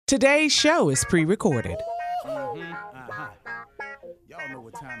Today's show is pre-recorded. Y'all know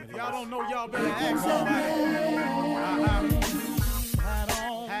what time it is. Y'all don't know, y'all better ask somebody.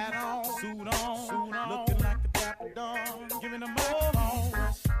 Hat on, suit on, looking like the Dapper Dawn, giving them microphone,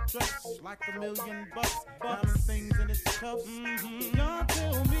 dressed like $1,000,000, diamond things in its cuffs. Y'all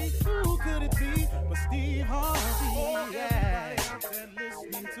tell me who could it be but Steve Harvey? Yeah,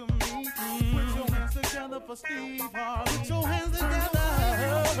 listening to me. Put your hands together for Steve Harvey. Put your hands together.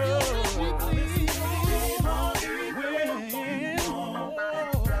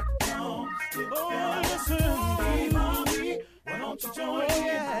 Why don't you join me?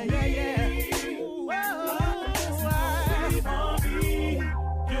 Yeah. Steve Harvey,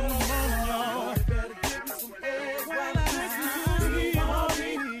 get them on, y'all. Better give me some eggs while I listen to Steve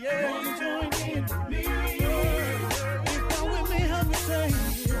Harvey. Yeah, you join in with me. If you're with me, help me say,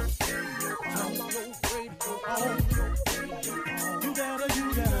 turn your radio on. You gotta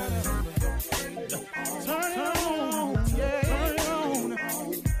turn it on. Yeah, turn it on.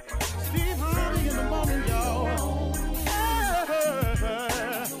 Steve Harvey in the morning, y'all.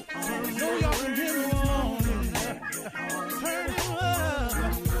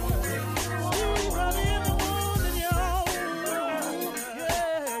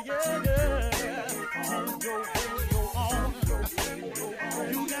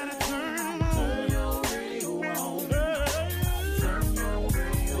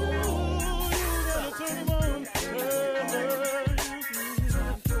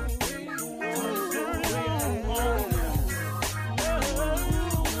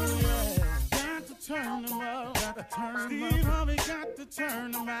 Steve Harvey got to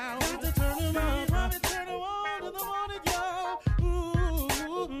turn them out. Got to turn them out. Harvey turn them on in the morning, y'all.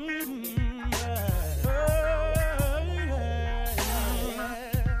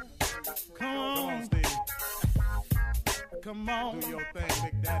 Come on, Steve. Come on. Do your thing,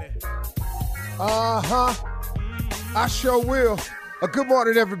 Big Daddy. I sure will. Good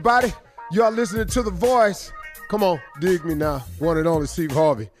morning, everybody. Y'all listening to The Voice. Come on, dig me now. One and only Steve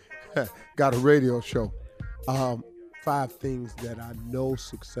Harvey. Got a radio show. 5 things that I know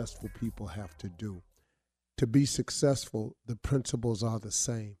successful people have to do. To be successful, the principles are the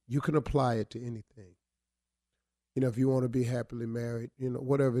same. You can apply it to anything. You know, if you want to be happily married, you know,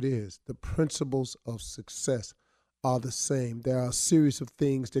 whatever it is, the principles of success are the same. There are a series of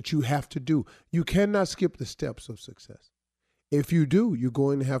things that you have to do. You cannot skip the steps of success. If you do, you're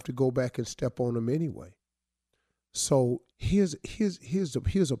going to have to go back and step on them anyway. So here's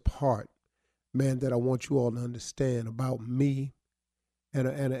a part, man, that I want you all to understand about me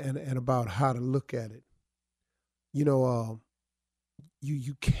and about how to look at it. You know,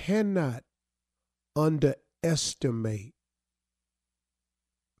 you cannot underestimate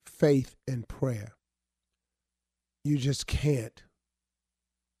faith and prayer. You just can't.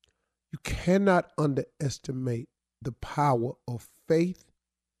 You cannot underestimate the power of faith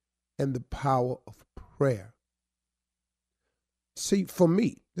and the power of prayer. See, for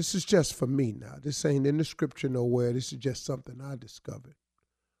me, this is just for me now. This ain't in the scripture nowhere. This is just something I discovered.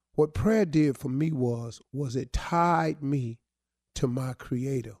 What prayer did for me was it tied me to my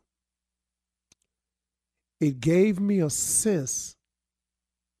Creator. It gave me a sense,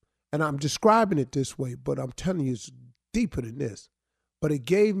 and I'm describing it this way, but I'm telling you it's deeper than this. But it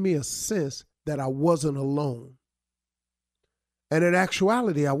gave me a sense that I wasn't alone. And in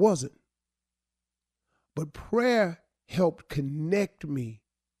actuality, I wasn't. But prayer helped connect me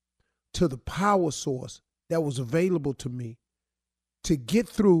to the power source that was available to me to get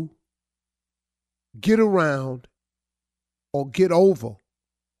through, get around, or get over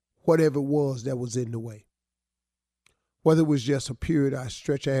whatever it was that was in the way. Whether it was just a period I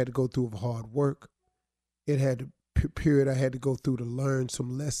had to go through of hard work, it had a period I had to go through to learn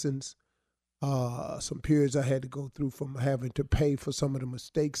some lessons, some periods I had to go through from having to pay for some of the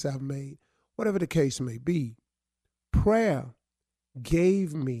mistakes I've made, whatever the case may be. Prayer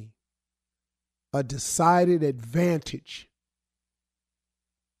gave me a decided advantage,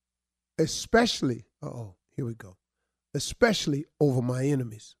 especially over my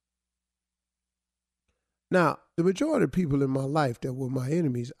enemies. Now, the majority of people in my life that were my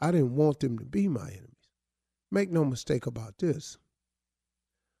enemies, I didn't want them to be my enemies. Make no mistake about this.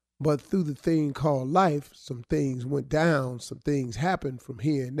 But through the thing called life, some things went down, some things happened from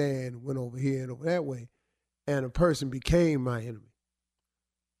here and there and went over here and over that way, and a person became my enemy.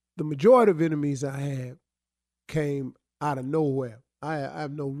 The majority of enemies I had came out of nowhere. I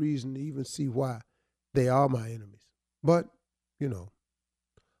have no reason to even see why they are my enemies. But, you know,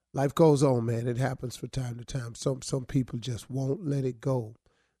 life goes on, man. It happens from time to time. Some people just won't let it go.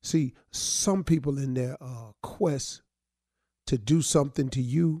 See, some people in their quest to do something to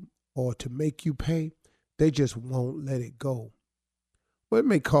you or to make you pay, they just won't let it go. Well, it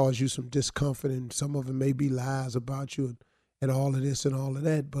may cause you some discomfort, and some of it may be lies about you and all of this and all of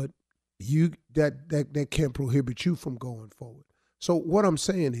that, but that can't prohibit you from going forward. So what I'm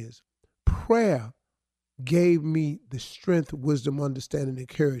saying is, prayer gave me the strength, wisdom, understanding, and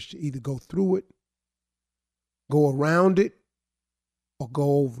courage to either go through it, go around it, or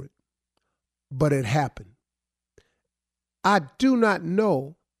go over it. But it happened. I do not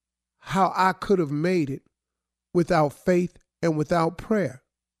know how I could have made it without faith and without prayer.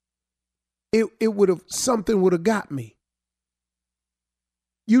 It would have, something would have got me.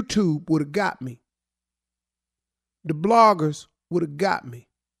 YouTube would have got me. The bloggers would have got me.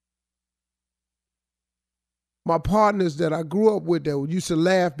 My partners that I grew up with that used to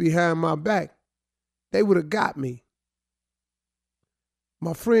laugh behind my back, they would have got me.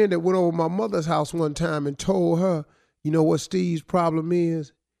 My friend that went over my mother's house one time and told her, you know what Steve's problem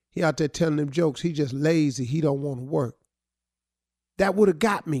is? He out there telling them jokes. He just lazy. He don't want to work. That would have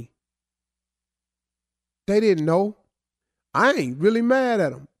got me. They didn't know. I ain't really mad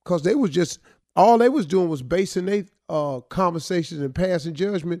at them because they was just, all they was doing was basing their conversations and passing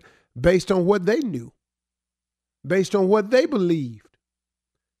judgment based on what they knew, based on what they believed.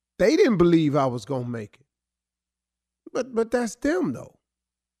 They didn't believe I was going to make it. But that's them though.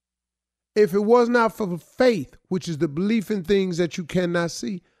 If it was not for faith, which is the belief in things that you cannot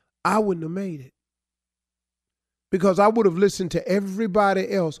see, I wouldn't have made it. Because I would have listened to everybody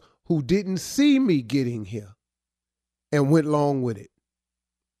else who didn't see me getting here and went along with it.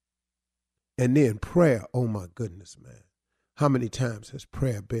 And then prayer, oh my goodness, man. How many times has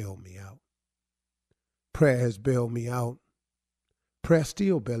prayer bailed me out? Prayer has bailed me out. Prayer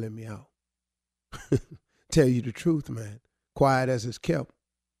still bailing me out. Tell you the truth, man. Quiet as it's kept.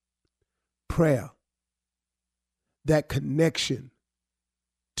 Prayer, that connection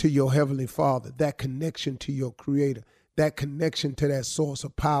to your Heavenly Father, that connection to your Creator, that connection to that source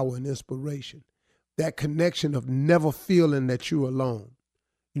of power and inspiration, that connection of never feeling that you're alone.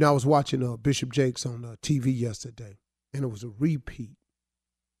 You know, I was watching Bishop Jakes on TV yesterday, and it was a repeat.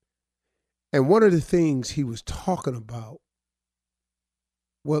 And one of the things he was talking about,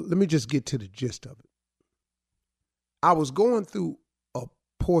 well, let me just get to the gist of it. I was going through a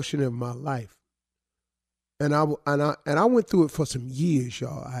portion of my life, and I went through it for some years,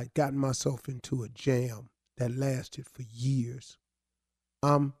 y'all. I had gotten myself into a jam that lasted for years.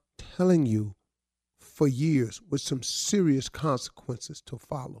 I'm telling you, for years, with some serious consequences to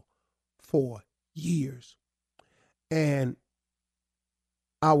follow, for years. And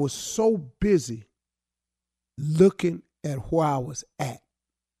I was so busy looking at where I was at.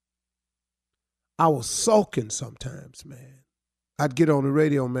 I was sulking sometimes, man. I'd get on the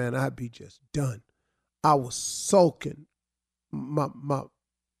radio, man, I'd be just done. I was sulking. My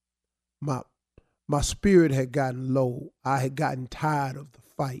spirit had gotten low. I had gotten tired of the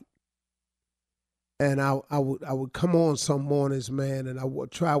fight. And I would come on some mornings, man, and I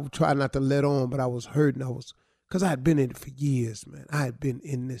would try not to let on, but I was hurting. Because I had been in it for years, man. I had been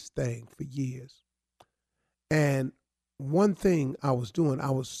in this thing for years. And one thing I was doing,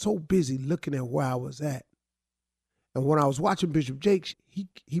 I was so busy looking at where I was at. And when I was watching Bishop Jakes,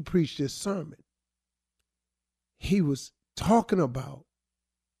 he preached this sermon. He was talking about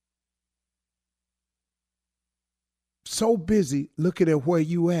so busy looking at where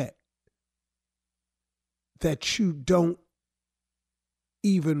you at that you don't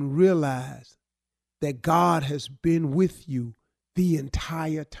even realize that God has been with you the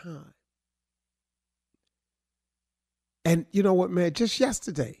entire time. And you know what, man, just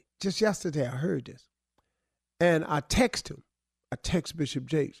yesterday I heard this. And I text Bishop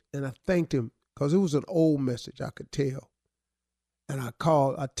Jakes, and I thanked him because it was an old message, I could tell. And I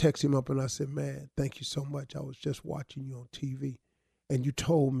texted him up and I said, man, thank you so much. I was just watching you on TV. And you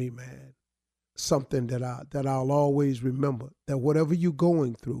told me, man, something that I'll always remember, that whatever you're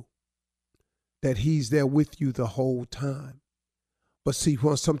going through, that he's there with you the whole time. But see,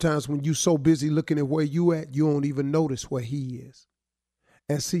 sometimes when you're so busy looking at where you at, you don't even notice where he is.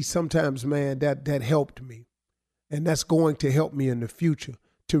 And see, sometimes, man, that helped me. And that's going to help me in the future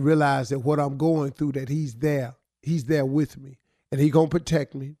to realize that what I'm going through, that he's there with me. And he gonna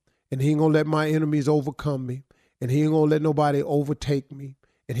protect me. And he ain't gonna let my enemies overcome me. And he ain't gonna let nobody overtake me.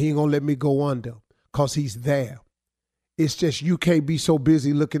 And he ain't gonna let me go under, because he's there. It's just you can't be so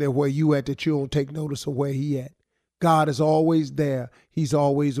busy looking at where you at that you don't take notice of where he at. God is always there. He's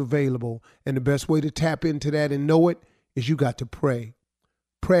always available. And the best way to tap into that and know it is you got to pray.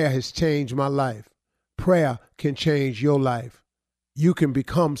 Prayer has changed my life. Prayer can change your life. You can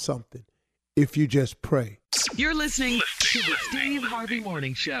become something if you just pray. You're listening to the Steve Harvey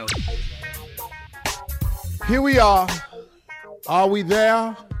Morning Show. Here we are. Are we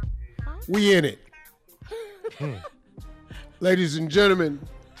there? We in it. Ladies and gentlemen,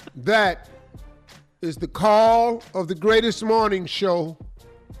 that is the call of the greatest morning show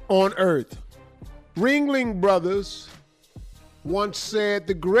on earth. Ringling Brothers once said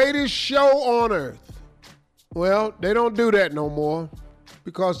the greatest show on earth. Well, they don't do that no more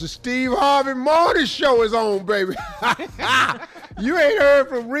because the Steve Harvey Morning Show is on, baby. You ain't heard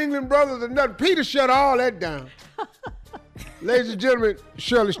from Ringling Brothers or nothing. Peter shut all that down. Ladies and gentlemen,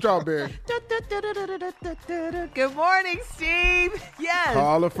 Shirley Strawberry. Good morning, Steve. Yes.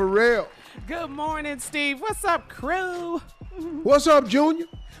 Carla Farrell. Good morning, Steve. What's up, crew? What's up, Junior?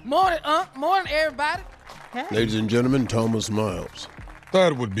 Morning, morning, everybody. Hey. Ladies and gentlemen, Thomas Miles.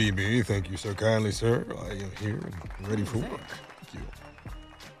 That would be me. Thank you so kindly, sir. I am here and ready for work. Thank you.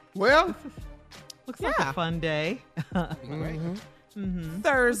 Well, Looks like a fun day.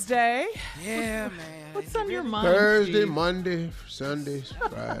 Thursday. Yeah, man. What's on your mind, Thursday, Steve? Monday, Sundays,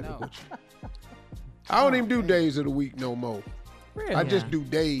 Friday. I don't even do days of the week no more. Really? I just do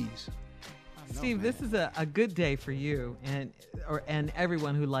days. Steve, this is a good day for you and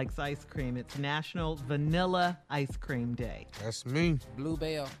everyone who likes ice cream. It's National Vanilla Ice Cream Day. That's me.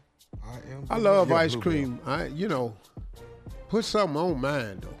 Bluebell. I love Yeah, ice Bluebell. cream. Put something on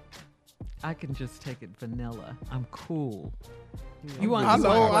mine, though. I can just take it vanilla. I'm cool. I You want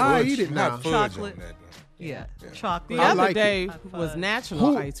I eat it now. Not fudge Chocolate. on that. Yeah, The chocolate. I other like day it. was National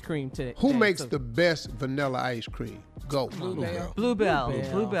Who- Ice Cream today. Who makes so- the best vanilla ice cream? Go. Bluebell. Bluebell, Which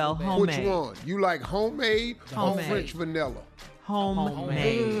homemade. one? You like homemade or Homemade. French vanilla?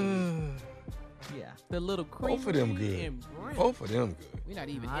 Homemade. Yeah. the little cream. Both of them good. Both of them good. We're not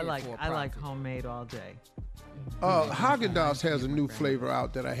even I in like for a I like profit. homemade all day. Haagen-Dazs has a new flavor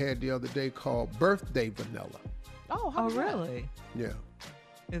out that I had the other day called birthday vanilla. Oh, Oh, really? Yeah.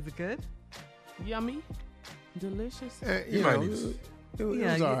 Is it good? Yummy. Delicious. You might know, need to- it was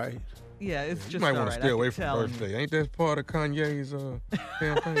Yeah, all right. Yeah, it's You just might all want right. to stay I away can from tell birthday. Ain't that part of Kanye's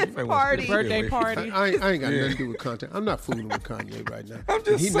campaign? You might wanna party. stay Birthday away from- party. I ain't got Yeah. nothing to do with content. I'm not fooling with Kanye right now. I'm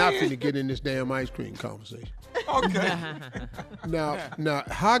just He's not saying. finna get in this damn ice cream conversation. Okay. Now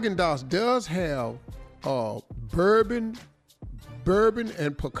Haagen-Dazs does have bourbon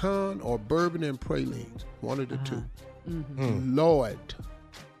and pecan or bourbon and pralines. One of the two. Lord,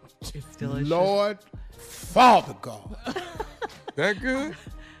 It's delicious. Lord, Father God. That good?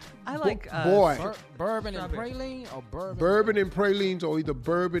 I like Boy, Bourbon and Strawberry. praline or bourbon? bourbon and pralines or either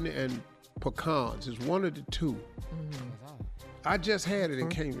bourbon and pecans. It's one of the two. I just had it and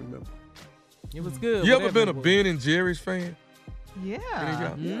can't remember. It was good. You ever whatever been a it was. Ben and Jerry's fan?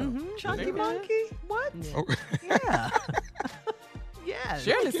 Yeah. Yeah. Chunky Monkey? What? Oh. Yeah. Yes.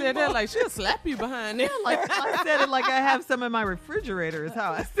 Shirley said that like she'll slap you behind there. Like I said it like I have some in my refrigerator is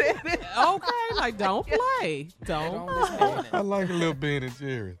how I said it. Okay, like don't play. Don't. I like a little Ben and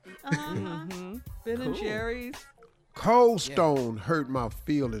Jerry's. Ben and Jerry's. Cold Stone hurt my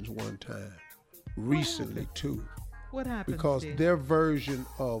feelings one time, recently too, What happened, because Steve? their version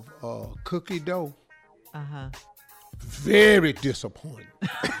of cookie dough, Uh-huh. very disappointing.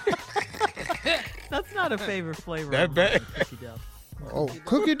 That's not a favorite flavor. That of bad? cookie dough. Oh,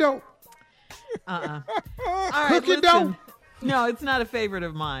 cookie dough. All right, Cookie listen. dough? No, it's not a favorite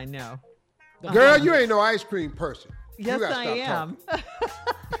of mine, no. Girl, you ain't no ice cream person. Yes, you gotta I stop am. talking.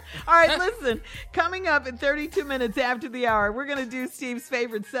 All right, listen. Coming up in 32 minutes after the hour, we're going to do Steve's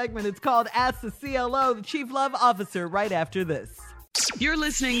favorite segment. It's called Ask the CLO, the Chief Love Officer, right after this. You're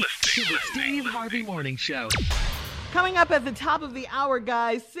listening to the Steve Harvey Morning Show. Coming up at the top of the hour,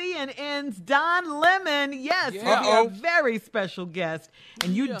 guys, CNN's Don Lemon. Yes, will be Uh-oh. a very special guest,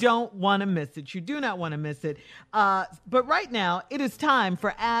 and you don't want to miss it. You do not want to miss it. But right now, it is time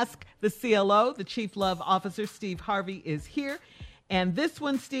for Ask the CLO. The Chief Love Officer, Steve Harvey, is here. And this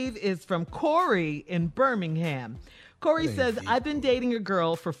one, Steve, is from Corey in Birmingham. Corey says, I've been dating a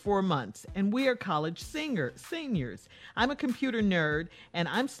girl for 4 months, and we are college seniors. I'm a computer nerd, and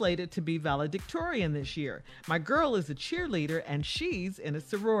I'm slated to be valedictorian this year. My girl is a cheerleader, and she's in a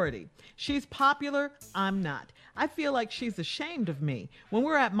sorority. She's popular, I'm not. I feel like she's ashamed of me. When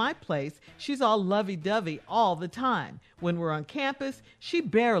we're at my place, she's all lovey-dovey all the time. When we're on campus, she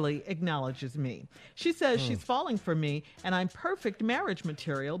barely acknowledges me. She says she's falling for me, and I'm perfect marriage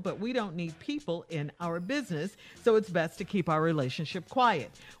material, but we don't need people in our business, so it's best to keep our relationship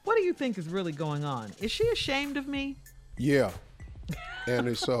quiet. What do you think is really going on? Is she ashamed of me? Yeah, and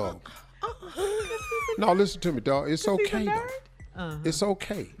it's no, listen to me, dog. It's okay, He's a though. nerd? It's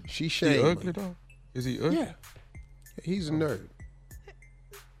okay. She Is he shamed ugly me. though? Is he ugly? Yeah, he's a nerd.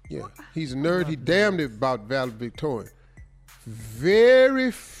 Yeah, he's a nerd. He damned it about valedictorian.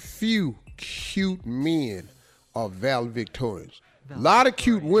 Very few cute men are valedictorians. A lot of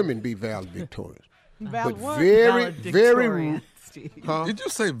cute women be valedictorians. But very, very. Huh? Did you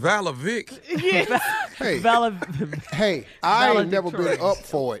say Valavic? Yes. Hey, I ain't never been up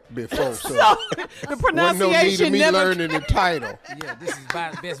for it before, so the pronunciation no need of me never learning the title. Yeah, this is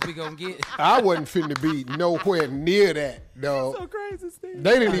about the best we gonna get. I wasn't finna be nowhere near that, dog. so crazy, Steve.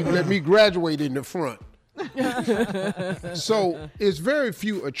 They didn't even let me graduate in the front. So it's very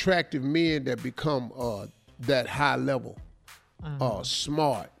few attractive men that become that high level,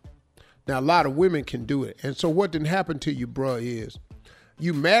 smart. Now, a lot of women can do it. And so what didn't happen to you, bruh, is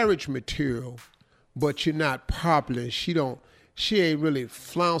you marriage material, but you're not popular. She ain't really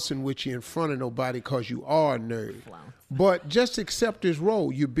flouncing with you in front of nobody because you are a nerd. But just accept this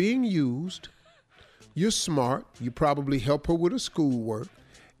role. You're being used. You're smart. You probably help her with her schoolwork.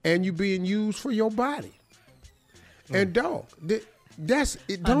 And you're being used for your body. And dog, that's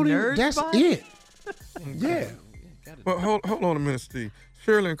it. That's it. Yeah. Well, hold on a minute, Steve.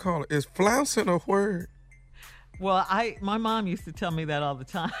 Sheryl and Carla, is flouncing a word? Well, my mom used to tell me that all the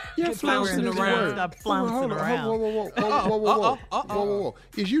time. Yeah, flouncing around. Stop flouncing around. Whoa.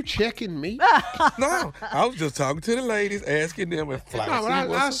 Is you checking me? No, I was just talking to the ladies, asking them if flouncing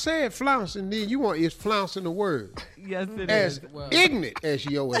I said flouncing, then is flouncing a word. Yes, it as is. ignorant as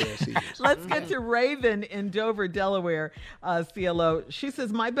your ass is. Let's get to Raven in Dover, Delaware, CLO. She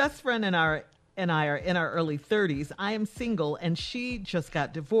says, my best friend and I are in our early 30s. I am single, and she just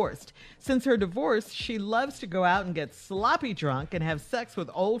got divorced. Since her divorce, she loves to go out and get sloppy drunk and have sex with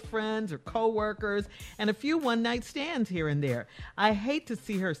old friends or coworkers and a few one-night stands here and there. I hate to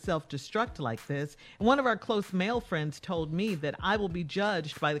see her self-destruct like this. And one of our close male friends told me that I will be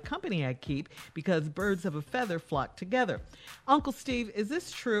judged by the company I keep because birds of a feather flock together. Uncle Steve, is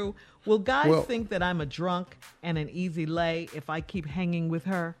this true? Will guys think that I'm a drunk and an easy lay if I keep hanging with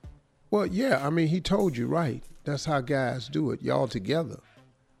her? Well, yeah, I mean, he told you right. That's how guys do it. Y'all together.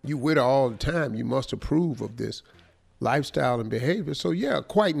 You with her all the time. You must approve of this lifestyle and behavior. So, yeah,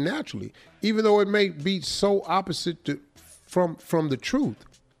 quite naturally, even though it may be so opposite from the truth.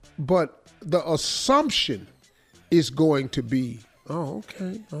 But the assumption is going to be, oh,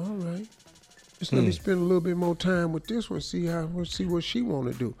 okay, all right. Just let me spend a little bit more time with this one, see what she want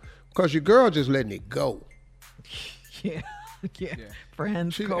to do. Because your girl just letting it go. Yeah.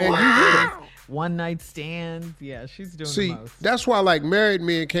 Friends, one night stands. Yeah, she's doing the most. That's why like married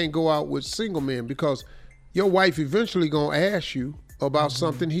men can't go out with single men because your wife eventually gonna ask you about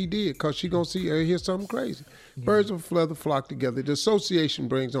something he did because she gonna hear something crazy. Yeah. Birds of a feather flock together. The association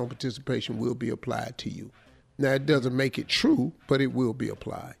brings on participation will be applied to you. Now it doesn't make it true, but it will be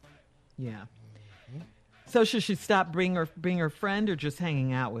applied. Yeah. So should she stop being her friend or just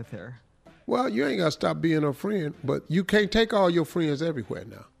hanging out with her? Well, you ain't got to stop being a friend, but you can't take all your friends everywhere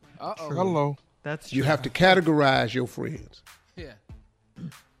now. Uh-oh. Hello. That's true. You have to categorize your friends. Yeah.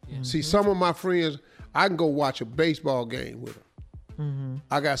 See, some of my friends, I can go watch a baseball game with them. Mm-hmm.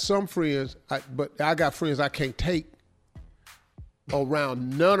 I got some friends, but I got friends I can't take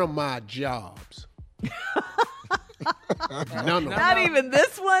around none of my jobs. None of them. Not even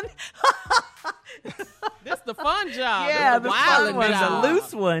this one? That's the fun job. Yeah, the fun one, job. the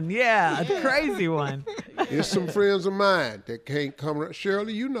loose one. Yeah, the crazy one. There's some friends of mine that can't come around.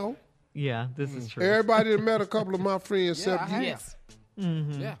 Shirley, you know. Yeah, this is true. Everybody that met a couple of my friends except you. Yes.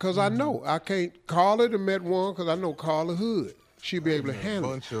 Because I know. I can't. Carla that met one because I know Carla Hood. She'll be able to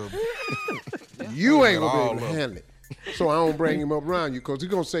handle it. You ain't going to be able to handle it. So I don't bring him up around you because he's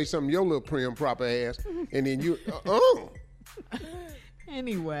going to say something to your little prim proper ass. And then you,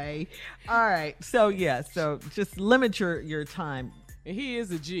 Anyway, all right. So just limit your time. And he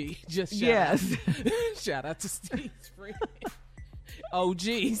is a G. Just yes. Shout out to Steve's friend.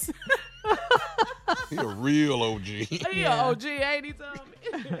 OGs. He a real OG. He a OG, ain't he,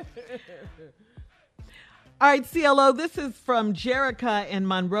 Tommy? All right, CLO, this is from Jerica in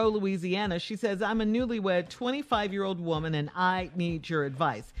Monroe, Louisiana. She says, I'm a newlywed 25-year-old woman, and I need your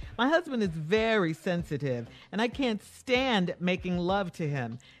advice. My husband is very sensitive, and I can't stand making love to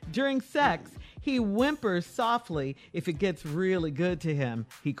him. During sex, he whimpers softly. If it gets really good to him,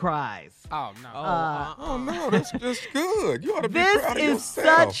 he cries. Oh, no. Oh, no, that's just good. You ought to be proud of This is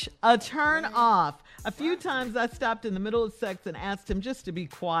yourself. such a turn off. A few times I stopped in the middle of sex and asked him just to be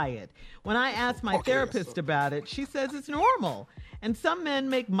quiet. When I asked my therapist about it, she says it's normal. And some men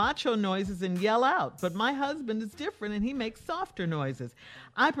make macho noises and yell out, but my husband is different and he makes softer noises.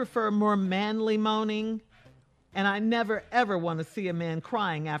 I prefer more manly moaning, and I never ever want to see a man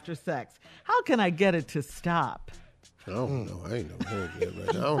crying after sex. How can I get it to stop? I don't know. I ain't never heard that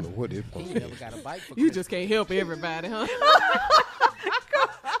right now. I don't know what it He is. never got a bite for You Christmas. just can't help everybody, huh?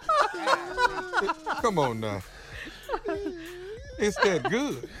 Come on now. It's that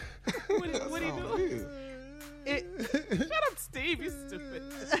good. What do you do? Shut up, Steve. You stupid.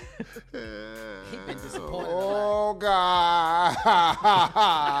 He been disappointed. Oh, God.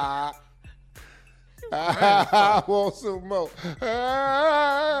 I want some more.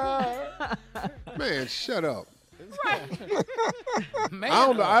 Man, shut up. Man, I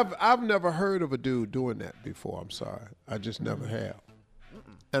don't know. I've never heard of a dude doing that before. I'm sorry. I just never have.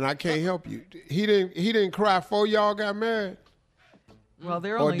 And I can't help you. He didn't cry before y'all got married? Well,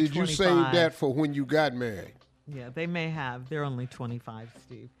 they're Or only did you 25. save that for when you got married? Yeah, they may have. They're only 25,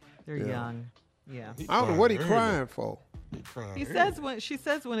 Steve. They're Yeah. young. Yeah. I don't know what he crying for. She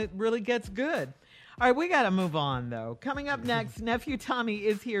says when it really gets good. All right, we got to move on, though. Coming up next, Nephew Tommy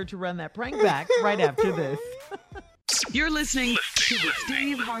is here to run that prank back right after this. You're listening to the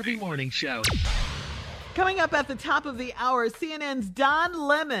Steve Harvey Morning Show. Coming up at the top of the hour, CNN's Don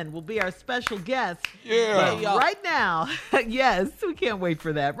Lemon will be our special guest. Yeah. But right now, yes, we can't wait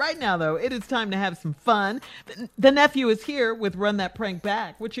for that. Right now, though, it is time to have some fun. The nephew is here with Run That Prank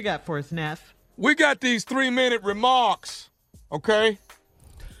Back. What you got for us, Neff? We got these 3-minute remarks, okay?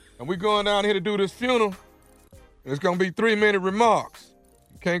 And we're going down here to do this funeral. It's going to be 3-minute remarks.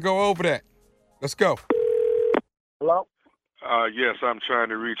 You can't go over that. Let's go. Hello? Yes, I'm trying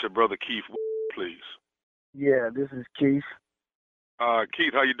to reach a brother Keith, please. Yeah, this is Keith.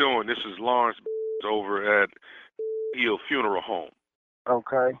 Keith, how you doing? This is Lawrence over at Hill Funeral Home.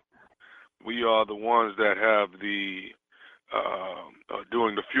 Okay. We are the ones that have the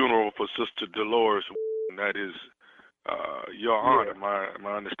doing the funeral for Sister Dolores. And that is your aunt. Am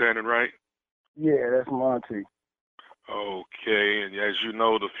I understanding right? Yeah, that's my auntie. Okay, and as you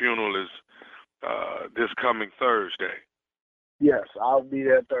know, the funeral is this coming Thursday. Yes, I'll be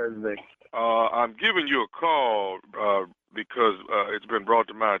there Thursday. I'm giving you a call because it's been brought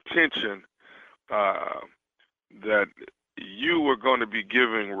to my attention that you were going to be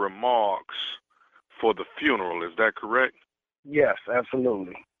giving remarks for the funeral. Is that correct? Yes,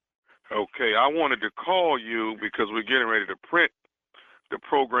 absolutely. Okay, I wanted to call you because we're getting ready to print the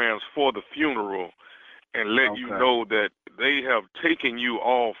programs for the funeral and let you know that they have taken you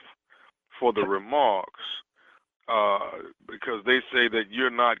off for the remarks. Because they say that you're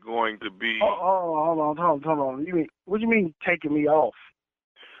not going to be. Hold on. What do you mean taking me off?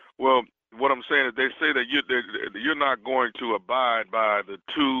 Well, what I'm saying is they say that you're not going to abide by the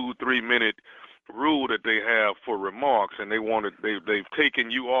 2-3 minute rule that they have for remarks, and they've taken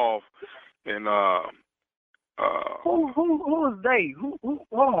you off. And who is they? Who?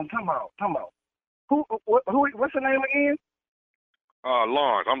 Hold on, time out. Who? What's the name again?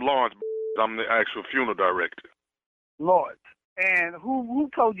 Lawrence. I'm Lawrence. I'm the actual funeral director. Lord. And who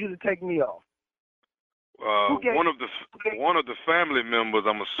told you to take me off? One of the family members,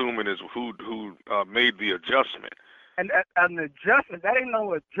 I'm assuming, is who made the adjustment. And an adjustment? That ain't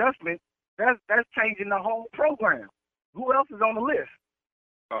no adjustment. That's changing the whole program. Who else is on the list?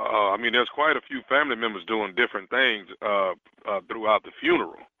 I mean, there's quite a few family members doing different things throughout the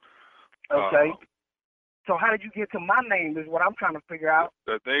funeral. Okay. So how did you get to my name is what I'm trying to figure out.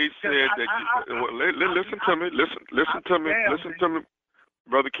 That they said listen to me,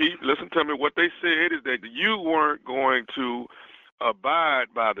 Brother Keith, listen to me. What they said is that you weren't going to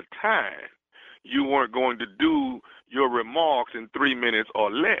abide by the time. You weren't going to do your remarks in 3 minutes or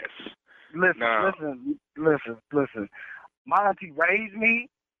less. Listen. My auntie raised me.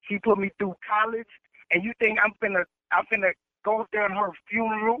 She put me through college, and you think I'm finna go up there in her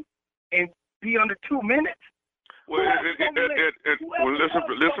funeral and be under 2 minutes? Well,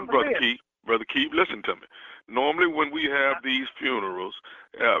 listen, Brother Keith, listen to me. Normally, when we have these funerals,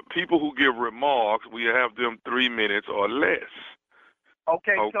 people who give remarks, we have them 3 minutes or less.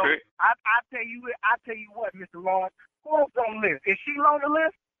 Okay. So I tell you what, Mr. Lawrence. Who else on the list? Is she on the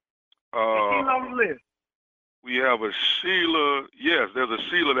list? We have a Sheila. Yes, there's a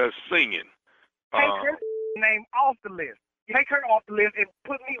Sheila that's singing. Take her name off the list. Take her off the list and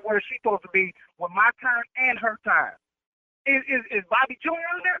put me where she's supposed to be with my time and her time. Is Bobby Jr.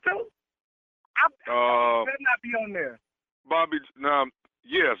 on there too? I better not be on there.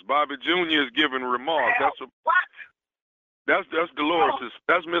 Yes, Bobby Jr. is giving remarks. What? That's Dolores'.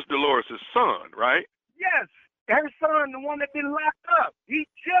 That's Miss Dolores' son, right? Yes, her son, the one that been locked up. He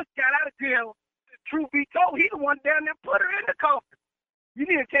just got out of jail. Truth be told, he the one down there put her in the coffin. You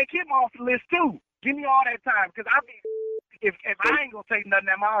need to take him off the list too. Give me all that time, because if I ain't gonna take nothing,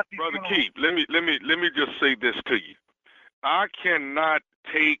 my auntie. Brother Keith, let me just say this to you. I cannot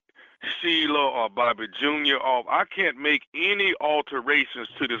take Sheila or Bobby Jr. off. I can't make any alterations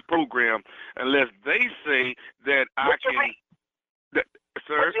to this program unless they say that I can.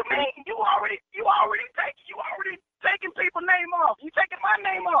 Sir, what you mean? You already taking people's name off. You taking my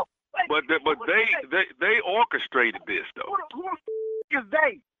name off. But they orchestrated this though. Who is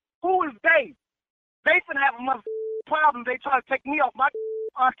they? Who is they? They finna have a mother problem. They try to take me off my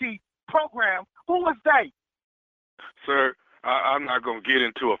auntie program. Who is they? Sir, I'm not gonna get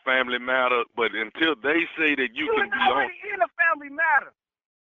into a family matter, but until they say that you can be on. In a family matter.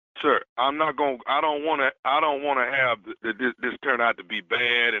 Sir, I'm not going. I don't want to have this turn out to be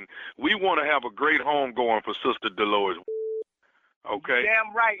bad, and we want to have a great home going for Sister Dolores. Okay.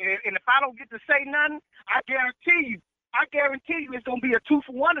 Damn right. And if I don't get to say nothing, I guarantee you it's gonna be a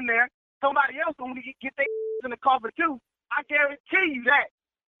 2-for-1 in there. Somebody else gonna get their in the coffin too. I guarantee you that.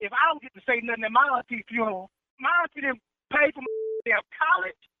 If I don't get to say nothing at my auntie's funeral, my auntie didn't pay for my damn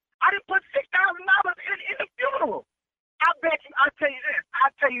college. I didn't put $6,000 in the funeral. I bet you. I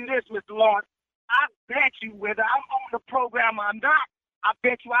tell you this, Mr. Lawrence. I bet you whether I'm on the program or not, I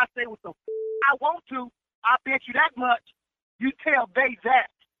bet you I say what the I want to. I bet you that much. You tell they that.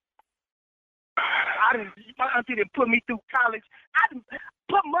 My auntie didn't put me through college. I didn't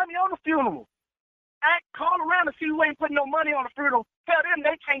put money on the funeral. Call around and see who ain't putting no money on the funeral. Tell them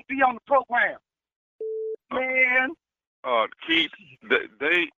they can't be on the program. Man. Keith,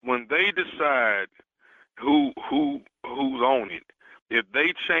 when they decide who's on it, if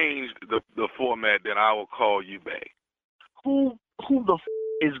they change the format, then I will call you back. Who the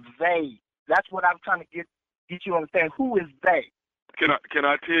is they? That's what I'm trying to get you to understand. Who is they? Can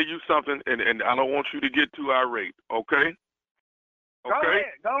I tell you something? And I don't want you to get too irate, okay? Go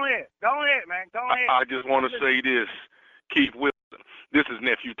ahead, man. Go ahead. I just want to say this, Keith Wilson. This is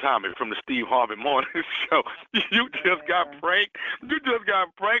Nephew Tommy from the Steve Harvey Morning Show. You just got pranked. You just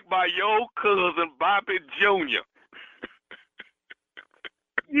got pranked by your cousin Bobby Jr.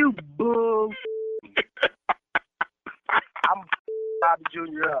 You bull. I'm Bobby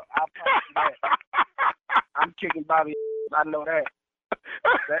Jr. up. I promise you that. I'm kicking Bobby. I know that.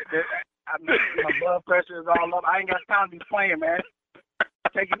 My blood pressure is all up. I ain't got time to be playing, man.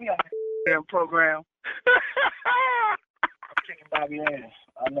 Taking me on the damn program. I'm kicking Bobby ass.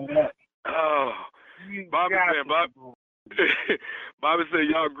 I know that. Oh, Bobby said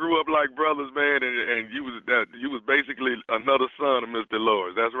y'all grew up like brothers, man, and you was basically another son of Miss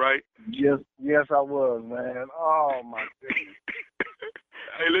Dolores. That's right? Yes, I was, man. Oh my goodness.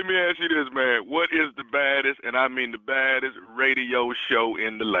 Hey, let me ask you this, man. What is the baddest, and I mean the baddest, radio show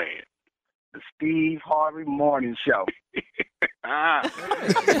in the land? The Steve Harvey Morning Show.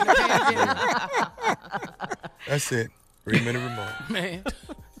 That's it. 3-minute remark. Man.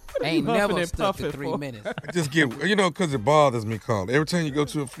 Ain't never stuck to 3 minutes. I just get, because it bothers me, Carla. Every time you go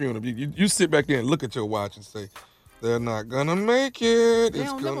to a funeral, you sit back there and look at your watch and say, they're not going to make it. They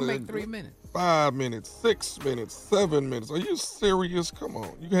don't never make 3 minutes. 5 minutes, 6 minutes, 7 minutes. Are you serious? Come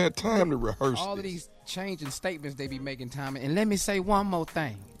on. You had time to rehearse all this. of these changing statements they be making, Tommy. And let me say one more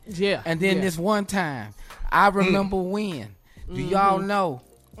thing. Yeah. And then this one time, I remember when. Do y'all know?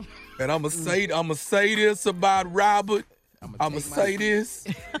 And I'm gonna say this about Robert. I'm gonna say this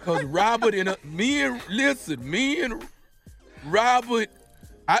because Robert and me and Robert,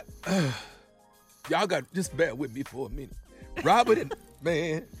 y'all got just bear with me for a minute. Robert and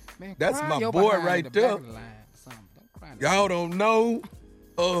man, that's my boy right there. Y'all don't know.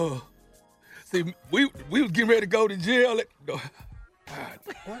 See, we was getting ready to go to jail.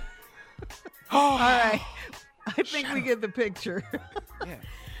 What? All right. I think we get the picture. Yeah.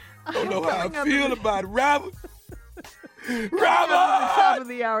 Don't know how I feel about Robert. Robert! At the top of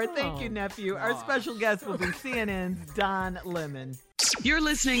the hour. Thank you, nephew. Our special guest will be CNN's Don Lemon. You're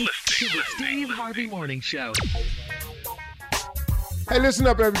listening to the Steve Harvey Morning Show. Hey, listen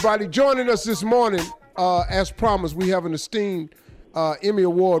up, everybody. Joining us this morning, as promised, we have an esteemed Emmy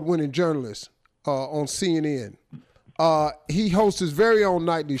Award-winning journalist on CNN. He hosts his very own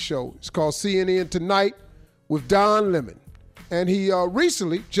nightly show. It's called CNN Tonight with Don Lemon. And he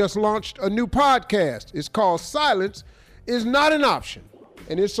recently just launched a new podcast. It's called Silence is Not an Option.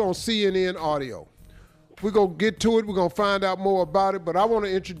 And it's on CNN Audio. We're going to get to it. We're going to find out more about it. But I want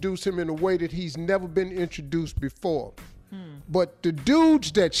to introduce him in a way that he's never been introduced before. But the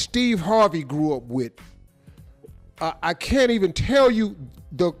dudes that Steve Harvey grew up with, I can't even tell you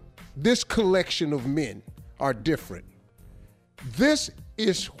this collection of men are different. This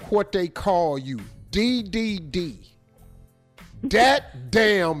is what they call you, DDD. That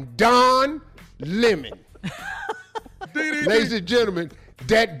damn Don Lemon. Ladies and gentlemen,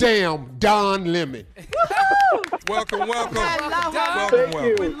 that damn Don Lemon. Welcome. Hello. Thank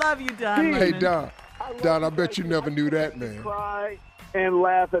you. We love you, Don. Hey, Lemon. Don, I bet you never knew that, man. Cry and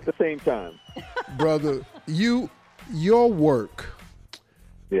laugh at the same time. Brother, your work,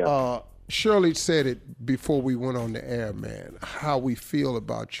 Shirley said it before we went on the air, man, how we feel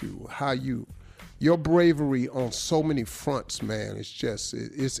about you, your bravery on so many fronts, man,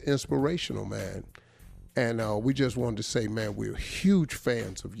 it's inspirational, man. And we just wanted to say, man, we're huge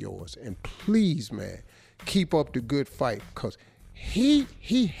fans of yours. And please, man, keep up the good fight, because he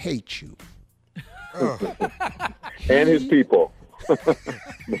hates you. And his people.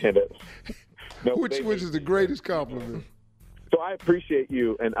 Man, which is the greatest compliment. So I appreciate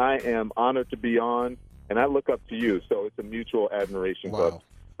you, and I am honored to be on, and I look up to you. So it's a mutual admiration club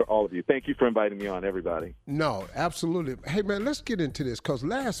for all of you. Thank you for inviting me on, everybody. No, absolutely. Hey, man, let's get into this, because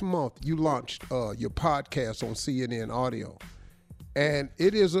last month you launched your podcast on CNN Audio, and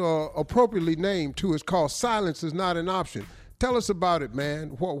it is appropriately named, too. It's called Silence is Not an Option. Tell us about it, man.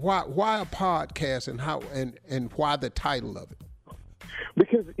 Why a podcast, and how and why the title of it?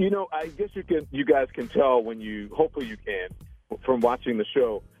 Because, I guess you guys can tell hopefully you can, from watching the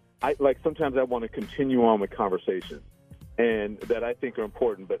show, sometimes I want to continue on with conversations and that I think are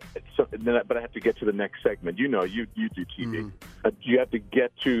important, but I have to get to the next segment. You do TV. You have to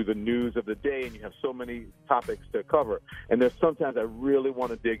get to the news of the day, and you have so many topics to cover. And there's sometimes I really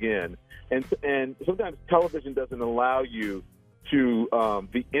want to dig in. And sometimes television doesn't allow you to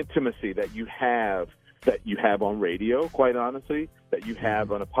the intimacy that you have on radio, quite honestly, that you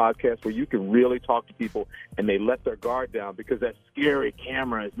have on a podcast, where you can really talk to people and they let their guard down because that scary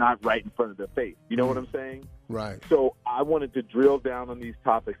camera is not right in front of their face. You know what I'm saying? Right. So I wanted to drill down on these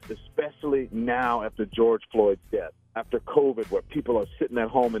topics, especially now after George Floyd's death, after COVID, where people are sitting at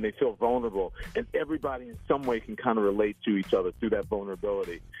home and they feel vulnerable, and everybody in some way can kind of relate to each other through that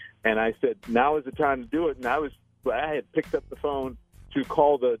vulnerability. And I said, now is the time to do it. And I had picked up the phone to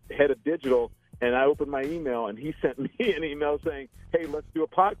call the head of digital, and I opened my email, and he sent me an email saying, hey, let's do a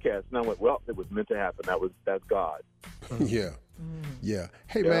podcast. And I went, well, it was meant to happen. That's God. Yeah.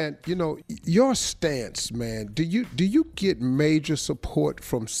 Hey, man, your stance, man, do you get major support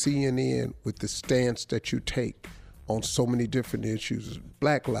from CNN with the stance that you take on so many different issues?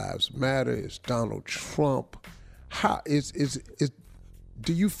 Black Lives Matter, is Donald Trump. How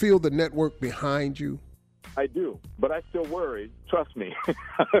do you feel the network behind you? I do, but I still worry. Trust me.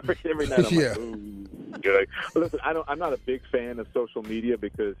 Every night I'm like, ooh. Listen, I'm not a big fan of social media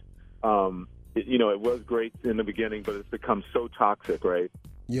because, it was great in the beginning, but it's become so toxic, right?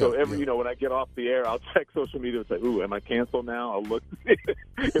 Yeah, so when I get off the air, I'll check social media and say, ooh, am I canceled now? I'll look.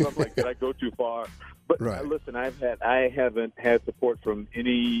 And I'm like, did I go too far? But listen, I haven't had support from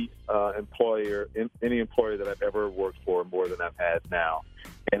any employer that I've ever worked for more than I've had now.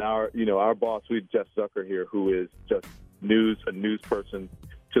 And our boss, we have Jeff Zucker here, who is just a news person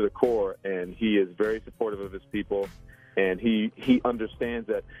to the core, and he is very supportive of his people, and he understands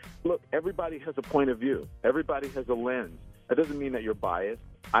that. Look, everybody has a point of view. Everybody has a lens. That doesn't mean that you're biased.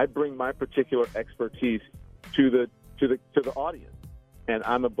 I bring my particular expertise to the audience. And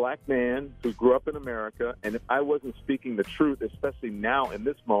I'm a black man who grew up in America, and if I wasn't speaking the truth, especially now in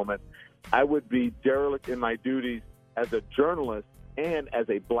this moment, I would be derelict in my duties as a journalist and as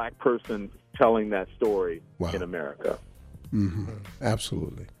a black person telling that story in America. Mm-hmm.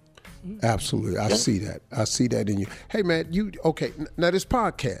 Absolutely. I see that in you. Hey, man, now this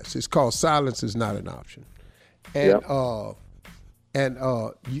podcast is called Silence is Not an Option. And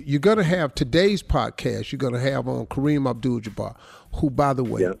you're going to have today's podcast, you're going to have on Kareem Abdul-Jabbar, who, by the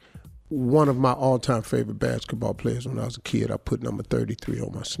way, one of my all-time favorite basketball players when I was a kid. I put number 33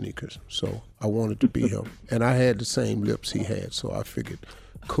 on my sneakers, so I wanted to be him. And I had the same lips he had, so I figured,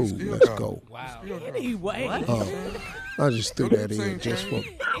 cool, let's go. Wow. Anyway. I just threw that in just for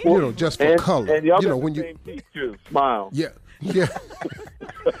color. And y'all got the same teeth too. Smile. Yeah.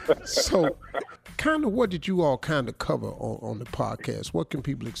 So, kind of what did you all kind of cover on the podcast? What can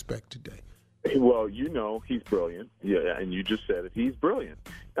people expect today? Well, he's brilliant. Yeah, and you just said it. He's brilliant.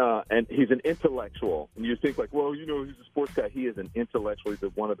 And he's an intellectual. And you think like, well, he's a sports guy. He is an intellectual. He's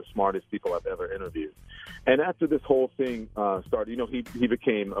one of the smartest people I've ever interviewed. And after this whole thing started, he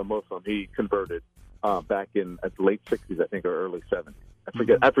became a Muslim. He converted back in the late 60s, I think, or early 70s.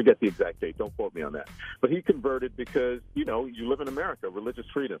 I forget the exact date. Don't quote me on that. But he converted because, you live in America, religious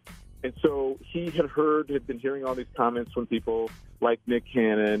freedom. And so he had been hearing all these comments from people like Nick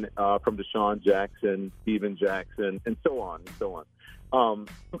Cannon, from Deshaun Jackson, Steven Jackson, and so on and so on.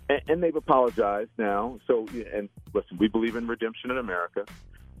 And they've apologized now. So, and listen, we believe in redemption in America.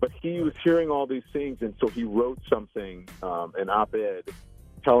 But he was hearing all these things, and so he wrote something, an op-ed,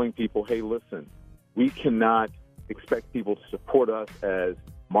 telling people, hey, listen, we cannot expect people to support us as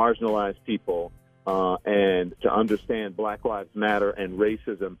marginalized people and to understand Black Lives Matter and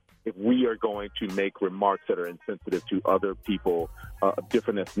racism if we are going to make remarks that are insensitive to other people of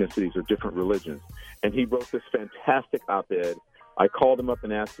different ethnicities or different religions. And he wrote this fantastic op-ed. I called him up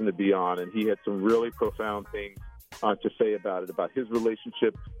and asked him to be on, and he had some really profound things to say about it, about his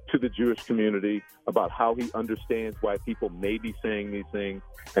relationship to the Jewish community, about how he understands why people may be saying these things,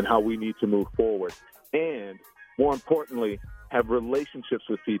 and how we need to move forward. And more importantly, have relationships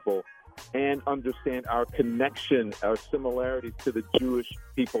with people and understand our connection, our similarities to the Jewish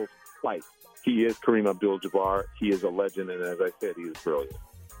people's plight. He is Kareem Abdul-Jabbar. He is a legend, and as I said, he is brilliant.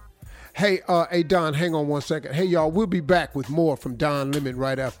 Hey, Don, hang on one second. Hey, y'all, we'll be back with more from Don Lemon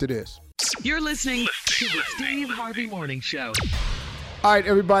right after this. You're listening to the Steve Harvey Morning Show. All right,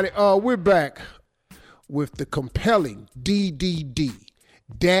 everybody, we're back with the compelling DDD,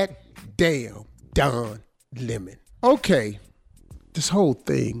 that damn Don Lemon. Okay, this whole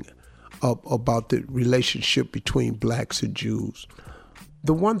thing about the relationship between blacks and Jews.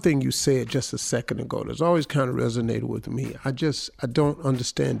 The one thing you said just a second ago that's always kind of resonated with me. I don't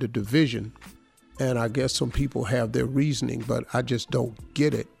understand the division, and I guess some people have their reasoning, but I just don't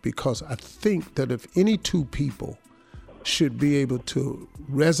get it, because I think that if any two people should be able to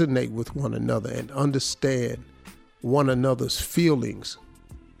resonate with one another and understand one another's feelings,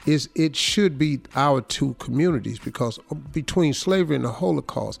 it should be our two communities, because between slavery and the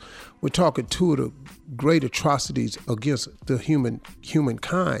Holocaust, we're talking two of the great atrocities against the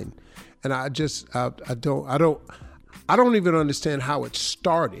humankind, and I don't even understand how it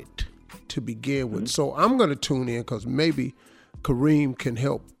started to begin with. So I'm going to tune in because maybe Kareem can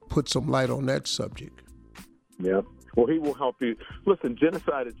help put some light on that subject. Yeah. Well, he will help you. Listen,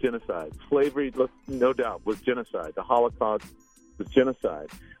 genocide is genocide. Slavery, no doubt, was genocide. The Holocaust was genocide.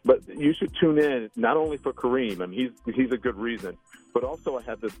 But you should tune in not only for Kareem, I mean, he's a good reason, but also I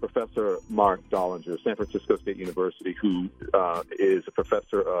have this Professor Mark Dollinger, San Francisco State University, who is a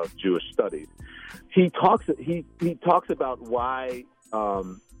professor of Jewish studies. He talks about why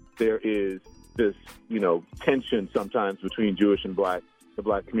there is this, tension sometimes between Jewish and the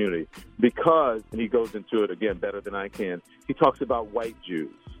black community, because, and he goes into it again better than I can, he talks about white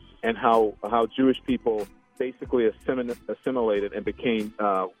Jews and how Jewish people basically assimilated and became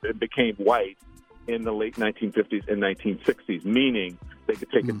white in the late 1950s and 1960s, meaning they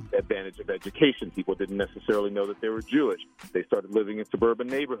could take advantage of education. People didn't necessarily know that they were Jewish. They started living in suburban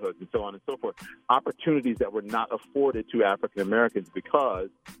neighborhoods and so on and so forth. Opportunities that were not afforded to African Americans because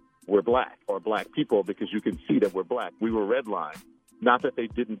we're black, or black people, because you can see that we're black. We were redlined. Not that they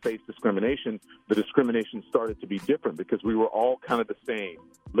didn't face discrimination. The discrimination started to be different because we were all kind of the same,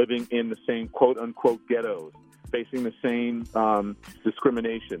 living in the same quote-unquote ghettos, facing the same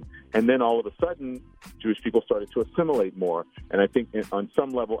discrimination. And then all of a sudden, Jewish people started to assimilate more. And I think on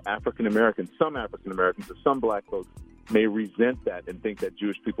some level, some African Americans, or some black folks may resent that and think that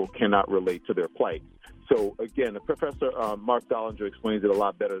Jewish people cannot relate to their plight. So again, Professor Mark Dollinger explains it a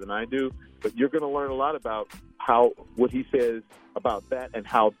lot better than I do, but you're going to learn a lot about what he says about that and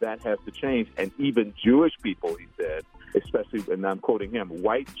how that has to change. And even Jewish people, he said, especially, and I'm quoting him,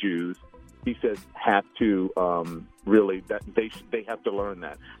 white Jews, he says, have to they have to learn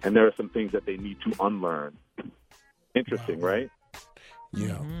that. And there are some things that they need to unlearn. Interesting, right?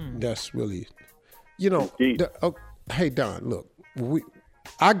 Yeah, that's really, hey, Don, look,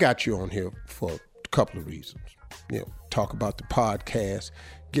 I got you on here for a couple of reasons. Talk about the podcast,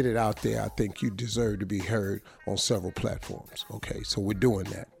 get it out there. I think you deserve to be heard on several platforms. Okay, so we're doing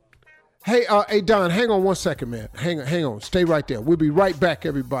that. Hey, Don, hang on one second, man. Hang on. Stay right there. We'll be right back,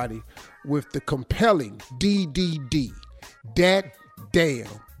 everybody, with the compelling DDD, that damn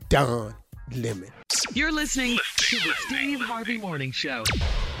Don Lemon. You're listening to the Steve Harvey Morning Show.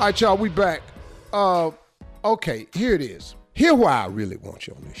 All right, y'all, we back. Okay, here it is. Here's why I really want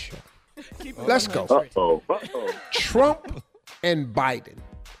you on this show. Let's go. Uh-oh. Trump and Biden.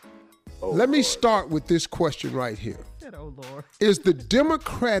 Let me start with this question right here. Oh, Lord. Is the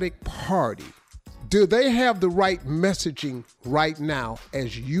Democratic Party, do they have the right messaging right now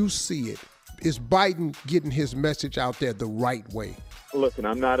as you see it? Is Biden getting his message out there the right way? Listen,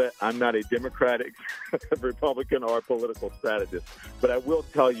 I'm not a Democratic, Republican, or political strategist, but I will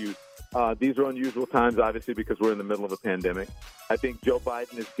tell you, these are unusual times, obviously, because we're in the middle of a pandemic. I think Joe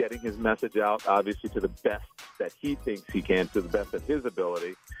Biden is getting his message out, obviously, to the best that he thinks he can, to the best of his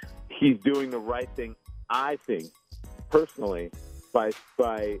ability. He's doing the right thing, I think, personally, by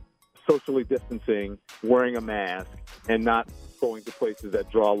socially distancing, wearing a mask, and not going to places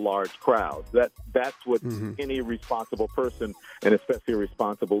that draw large crowds. That's what any responsible person, and especially a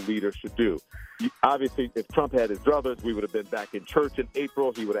responsible leader, should do. Obviously, if Trump had his druthers, we would have been back in church in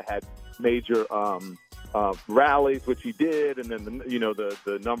April. He would have had major rallies, which he did, and then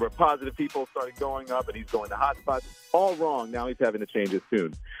the number of positive people started going up, and he's going to hotspots. All wrong. Now he's having to change his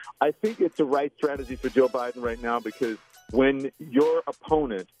tune. I think it's the right strategy for Joe Biden right now, because when your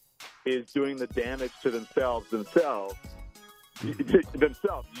opponent is doing the damage to themselves,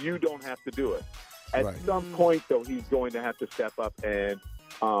 you don't have to do it. At some point, though, he's going to have to step up and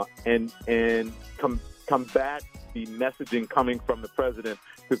combat the messaging coming from the president,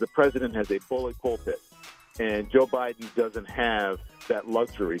 because the president has a bully pulpit, and Joe Biden doesn't have that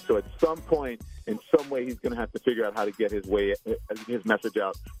luxury. So at some point, in some way, he's going to have to figure out how to get his message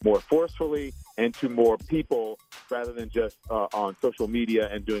out more forcefully and to more people, rather than just on social media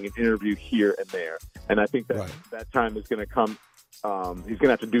and doing an interview here and there. And I think that time is going to come. He's going to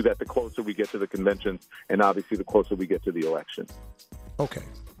have to do that the closer we get to the conventions, and obviously the closer we get to the election. Okay.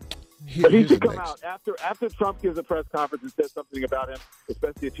 But he should come out after Trump gives a press conference and says something about him,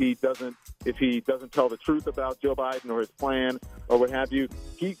 especially if he doesn't tell the truth about Joe Biden or his plan or what have you.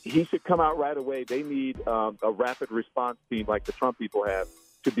 He should come out right away. They need a rapid response team like the Trump people have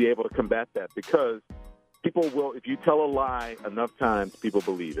to be able to combat that, because people will, if you tell a lie enough times, people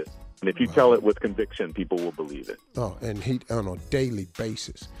believe it. And if you tell it with conviction, people will believe it. Oh, and he, on a daily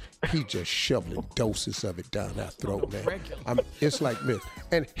basis, he just shoveling doses of it down our throat, man. It's like this.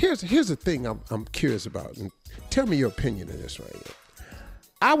 And here's the thing I'm curious about. And tell me your opinion of this right here.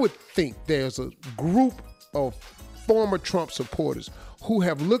 I would think there's a group of former Trump supporters who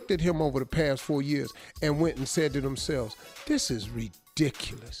have looked at him over the past 4 years and went and said to themselves, this is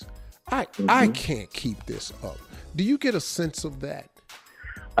ridiculous. I can't keep this up. Do you get a sense of that?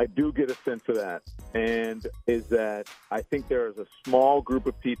 I do get a sense of that, and is that I think there is a small group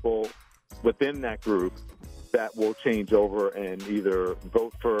of people within that group that will change over and either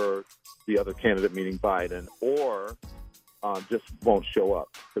vote for the other candidate, meaning Biden, or just won't show up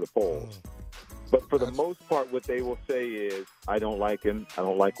to the polls. But for the most part, what they will say is, I don't like him, I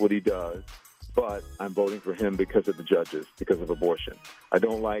don't like what he does, but I'm voting for him because of the judges, because of abortion. I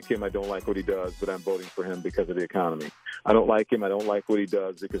don't like him, I don't like what he does, but I'm voting for him because of the economy. I don't like him, I don't like what he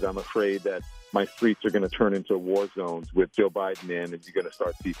does, because I'm afraid that my streets are going to turn into war zones with Joe Biden in, and you're going to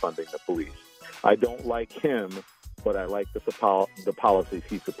start defunding the police. I don't like him, but I like the policies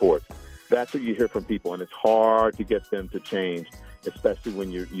he supports. That's what you hear from people, and it's hard to get them to change, especially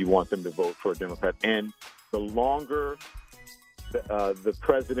when you want them to vote for a Democrat. And the longer the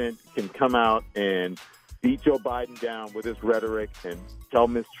president can come out and beat Joe Biden down with his rhetoric and tell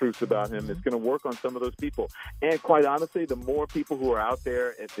mistruths about him, it's going to work on some of those people. And quite honestly, the more people who are out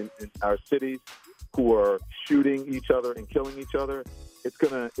there in our cities who are shooting each other and killing each other, it's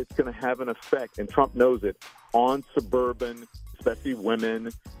going to have an effect, and Trump knows it, on suburban, especially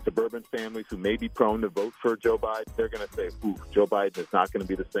women, suburban families who may be prone to vote for Joe Biden. They're going to say, "Ooh, Joe Biden is not going to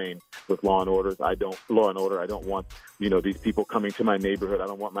be the same with law and order. I don't want, these people coming to my neighborhood. I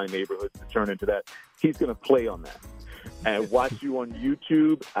don't want my neighborhood to turn into that." He's going to play on that. And I watch you on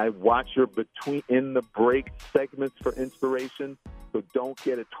YouTube. I watch your in the break segments for inspiration. So don't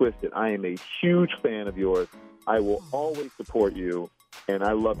get it twisted. I am a huge fan of yours. I will always support you, and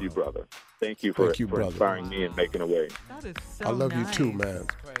I love you, brother. Thank you for inspiring me and making a way. That is so I love nice. you too, man.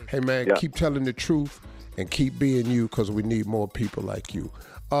 Hey, man, keep telling the truth and keep being you, because we need more people like you.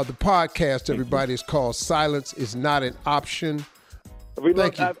 The podcast, everybody, is called Silence is Not an Option.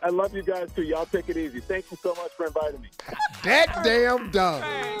 I love you guys, too. Y'all take it easy. Thank you so much for inviting me. That damn done.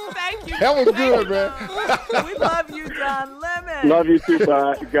 Thank you. That was good, man. We love you, John Lemon. Love you too,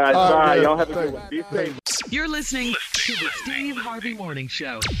 guys. Bye. Y'all have a good one. Be safe. You're listening to the Steve Harvey Morning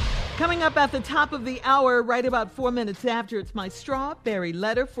Show. Coming up at the top of the hour, right about 4 minutes after, it's my strawberry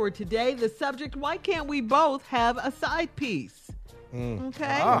letter for today. The subject, why can't we both have a side piece?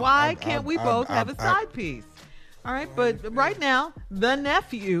 Okay? Why can't we both have a side piece? All right, but right now, the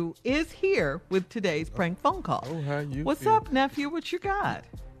nephew is here with today's prank phone call. Oh, how you What's feel? up, nephew? What you got?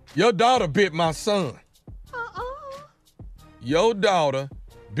 Your daughter bit my son. Your daughter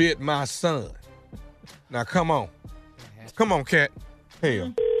bit my son. Now, come on. Come on, cat.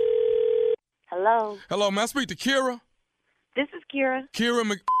 Hell. Hello. Hello, may I speak to Kira? This is Kira. Kira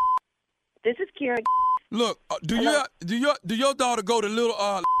This is Kira. Look, do your daughter go to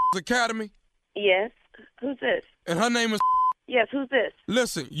Little Academy? Yes. Who's this? And her name is. Yes, who's this?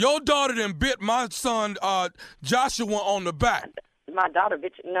 Listen, your daughter done bit my son Joshua on the back. My daughter,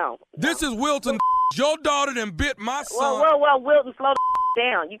 bitch. No. This is Wilton. Your daughter done bit my son. Well, Wilton, slow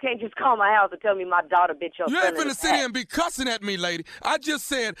down. You can't just call my house and tell me my daughter bit your son. You ain't finna sit here and be cussing at me, lady. I just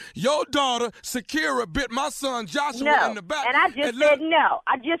said your daughter, Shakira, bit my son, Joshua, in the back. And I just said no.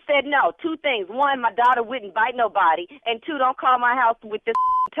 I just said no. Two things. One, my daughter wouldn't bite nobody. And two, don't call my house with this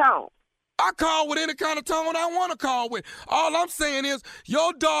tone. I call with any kind of tone I want to call with. All I'm saying is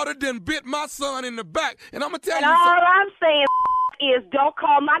your daughter done bit my son in the back. And I'm going to tell you all something. I'm saying is don't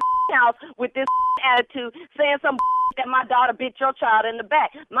call my house with this attitude saying some that my daughter bit your child in the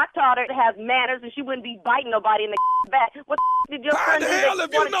back. My daughter has manners and she wouldn't be biting nobody in the back. What did your son do? How the hell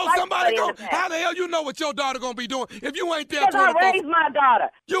if you know somebody how the hell you know what your daughter gonna be doing if you ain't there? Because I raised my daughter.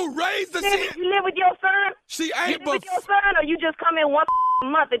 You raised the shit. You live with your son? She You ain't live with your son, or you just come in once a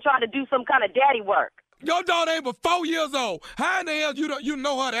month and try to do some kind of daddy work? Your daughter ain't but 4 years old. How in the hell you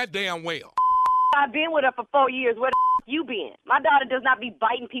know her that damn well? I've been with her for 4 years. Where the you been? My daughter does not be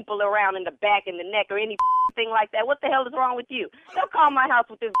biting people around in the back and the neck or anything like that. What the hell is wrong with you? Don't call my house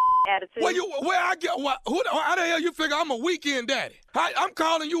with this attitude. How the hell you figure I'm a weekend daddy? I'm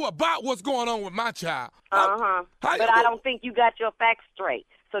calling you about what's going on with my child. But I don't think you got your facts straight.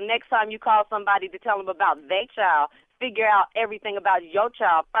 So next time you call somebody to tell them about their child, figure out everything about your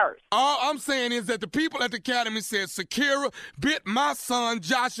child first. All I'm saying is that the people at the academy said Shakira bit my son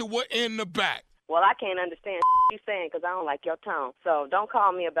Joshua in the back. Well, I can't understand what you're saying because I don't like your tone. So don't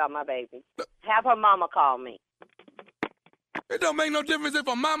call me about my baby. Have her mama call me. It don't make no difference if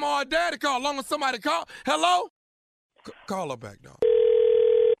a mama or a daddy call, as long as somebody call. Hello? Call her back, dog.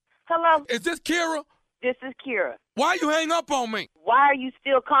 Hello? Is this Kira? This is Kira. Why you hang up on me? Why are you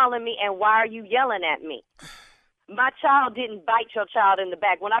still calling me and why are you yelling at me? My child didn't bite your child in the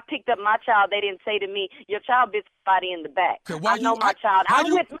back. When I picked up my child, they didn't say to me, your child bit somebody in the back. I know my child.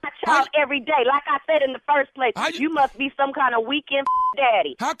 I'm with my child every day. Like I said in the first place, you must be some kind of weekend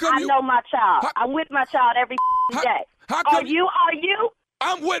daddy. I know my child. I'm with my child every day. Are you?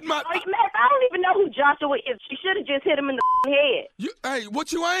 I'm with my... I don't even know who Joshua is. She should have just hit him in the head. Hey,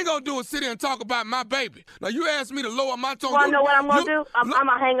 what you ain't gonna do is sit here and talk about my baby. Now, you asked me to lower my tone. You want to know what I'm gonna do? I'm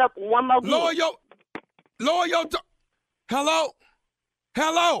gonna hang up one more game. Lower your tone. Hello?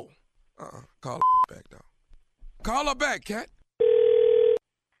 Hello? Call her back, dog. Call her back, cat.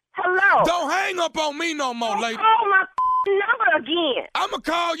 Hello? Don't hang up on me no more, lady. Call my number again. I'm going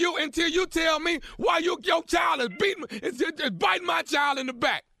to call you until you tell me why your child is biting my child in the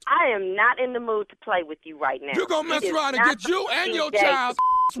back. I am not in the mood to play with you right now. You're going to mess around and get you and your child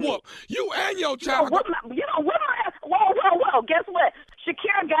whooped. You and your child. Whoa. Guess what?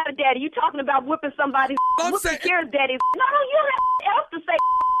 Shakira got a daddy. You talking about whipping somebody? Whoop Shakira's daddy. No, you have else to say.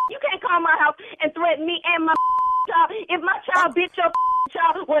 You can't call my house and threaten me and my child. If my child bit your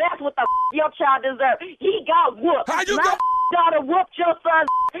child, well, that's what your child deserves. He got whooped. My daughter whooped your son.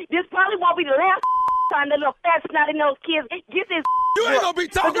 This probably won't be the last time the little fat snotty nose kids get this. You ain't gonna be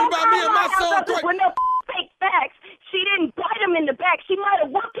talking about me and my son. With no fake facts. She didn't bite him in the back. She might have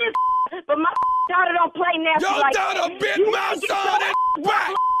whooped his, but my daughter don't play nasty like that. Your daughter bit my son in the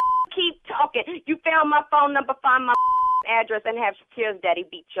back. Keep talking. You found my phone number, find my address, and have Shakira's daddy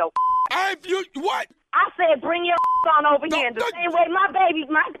beat your. What? I said bring your on over here. The same way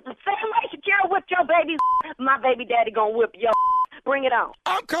the same way Shakira whipped your baby, my baby daddy gonna whip your. Bring it on.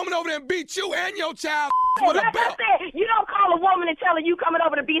 I'm coming over there and beat you and your child with a belt. I said, you don't call a woman and tell her you coming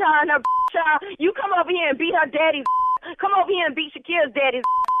over to beat her and her child. You come over here and beat her daddy's. Come over here and beat Shakira's daddy's.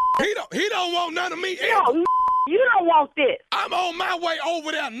 He don't want none of me. You don't want this. I'm on my way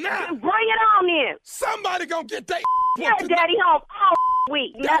over there now. Bring it on in. Somebody gonna get that. Yeah, daddy home all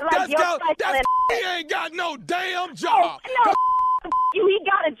week. Not like your he ain't got no damn job. No, he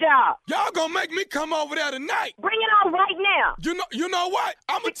got a job. Y'all gonna make me come over there tonight. Bring it on right now. You know what?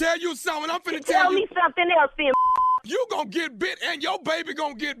 I'm gonna tell you something. I'm finna tell me something else then. You gonna get bit and your baby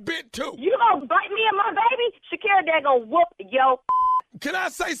gonna get bit too. You gonna bite me and my baby? Shakira dad gonna whoop yo. Can I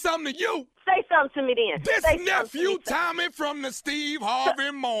say something to you? Say something to me then. This nephew Tommy from the Steve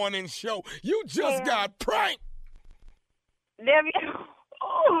Harvey Morning Show. You just got pranked.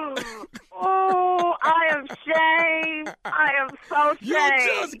 Oh, I am shamed. I am so shamed. You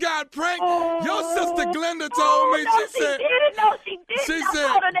just got pranked. Your sister Glenda told me. She said, she didn't. She I said,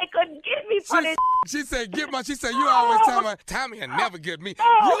 told her they couldn't get me for this. She said, she said, you always tell me, Tommy will never get me.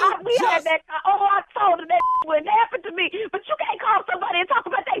 Had that. I told her that wouldn't happen to me. But you can't call somebody and talk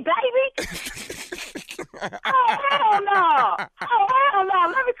about their baby. Oh, hell no.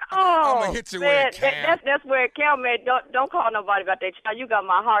 Let me I'm going to hit you with a cam. That's where it counts, man. Don't call nobody about that child. You got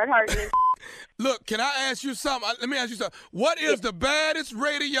my heart hurting. Look, can I ask you something? Let me ask you something. What is the baddest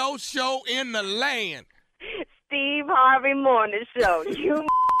radio show in the land? Steve Harvey Morning Show. You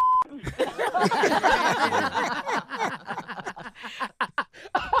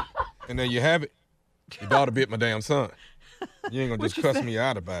And there you have it. Your daughter bit my damn son. You ain't gonna just cuss me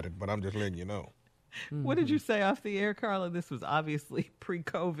out about it, but I'm just letting you know. What did you say off the air, Carla? This was obviously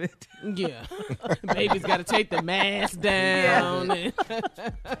pre-COVID. Yeah. Baby's got to take the mask down. And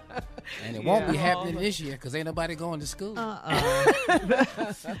it won't be happening this year because ain't nobody going to school.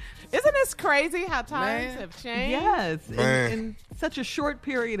 Isn't this crazy how times have changed? Yes. In such a short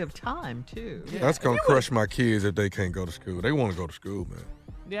period of time, too. Yeah. That's going to crush my kids if they can't go to school. They want to go to school, man.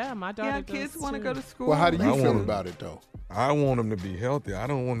 Yeah, my daughter kids want to go to school. Well, how do you feel about it, though? I want them to be healthy. I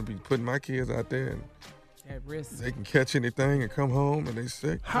don't want to be putting my kids out there and at risk. They can catch anything and come home and they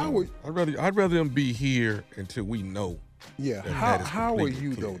sick. I'd rather them be here until we know. Yeah. How are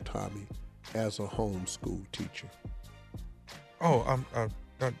you though, Tommy, as a homeschool teacher? Oh,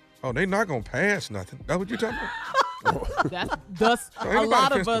 they're not gonna pass nothing. That's what you're talking about. Thus, a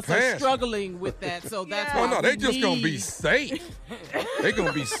lot of us are struggling with that, so that's why no, they just gonna be safe. They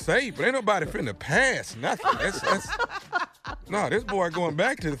gonna be safe, but ain't nobody finna pass nothing. No, this boy going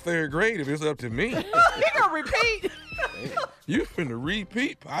back to the 3rd grade if it's up to me. He gonna repeat. You finna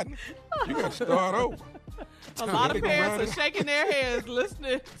repeat, partner. You gotta start over. A lot of parents are shaking their heads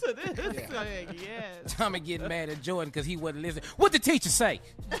listening to this. Saying, yes. Tommy getting mad at Jordan because he wasn't listening. What the teacher say?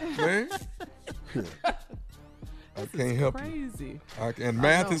 Man. I can't help crazy. you. And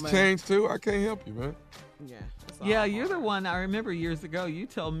math has changed too. I can't help you, man. Yeah, you're the one. I remember years ago you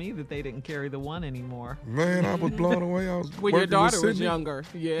told me that they didn't carry the 1 anymore. Man, I was blown away. I was when your daughter was younger.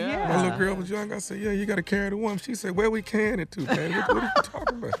 Yeah. My little girl was young. I said, yeah, you got to carry the 1. She said, where we carrying it to, man? What are you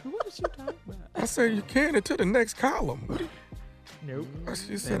talking about? What is she talking about? I said, you carrying it to the next column. Nope.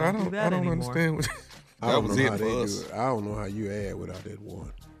 She said, I don't understand. What that was it for us. I don't know how you add without that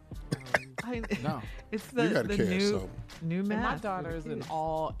 1. No. It's the new math. And my daughter is in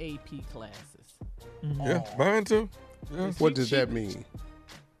all AP classes. Mm-hmm. Yeah, mine too. Yeah. What does that mean?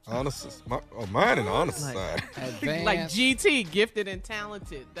 Honest, mine and honest side. Like GT, gifted and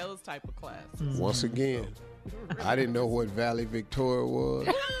talented, those type of classes. Once again, I didn't know what Valley Victoria was,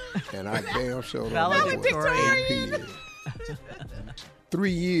 and I damn sure don't know what AP is.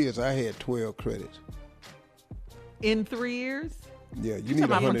 3 years, I had 12 credits. In 3 years? Yeah, you need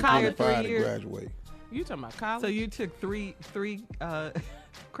 125 to graduate. You talking about college? So you took three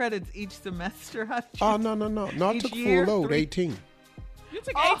credits each semester? Oh, no. I took full load, 18. You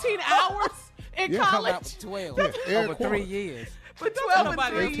took 18 hours in college? 12 over 3 years. But 12 in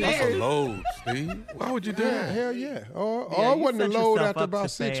 3 years. That's a load, Steve. Why would you do that? Hell yeah. Or it wasn't a load after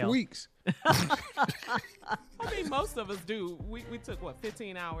about 6 weeks. I mean, most of us do. We took,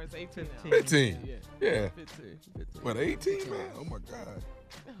 15 hours, 18 hours? 15. Yeah. 15. What, 18, man? Oh, my God.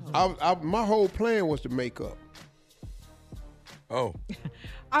 My whole plan was to make up. Oh.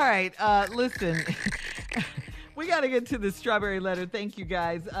 All right. Listen, we got to get to the strawberry letter. Thank you,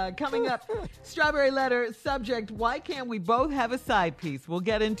 guys. Coming up, strawberry letter subject, why can't we both have a side piece? We'll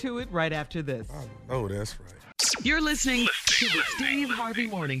get into it right after this. I know that's right. You're listening to the Steve Harvey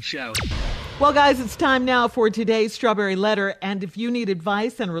Morning Show. Well, guys, it's time now for today's Strawberry Letter. And if you need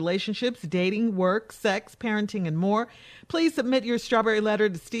advice on relationships, dating, work, sex, parenting, and more, please submit your Strawberry Letter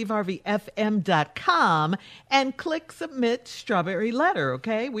to steveharveyfm.com and click Submit Strawberry Letter,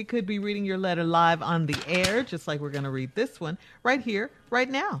 okay? We could be reading your letter live on the air, just like we're going to read this one right here, right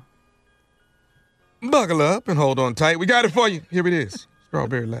now. Buckle up and hold on tight. We got it for you. Here it is.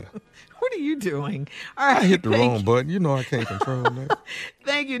 Strawberry Letter. What are you doing? All right, I hit the wrong button. You know I can't control that.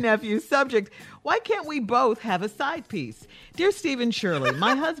 Thank you, nephew. Subject, why can't we both have a side piece? Dear Steve and Shirley,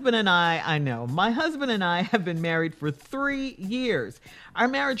 my husband and I have been married for 3 years. Our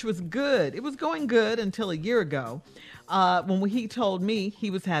marriage was good. It was going good until a year ago when he told me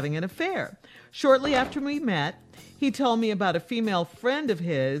he was having an affair. Shortly after we met, he told me about a female friend of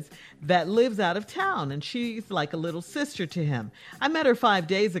his that lives out of town, and she's like a little sister to him. I met her 5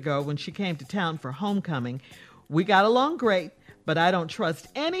 days ago when she came to town for homecoming. We got along great, but I don't trust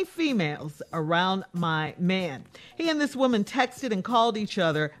any females around my man. He and this woman texted and called each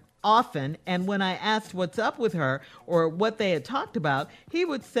other often, and when I asked what's up with her or what they had talked about, he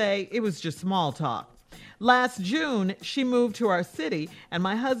would say it was just small talk. Last June, she moved to our city, and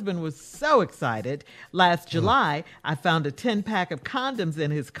my husband was so excited. Last July, I found a 10-pack of condoms in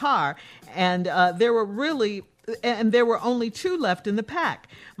his car, and there were only 2 left in the pack.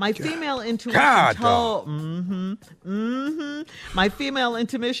 My female intuition told My female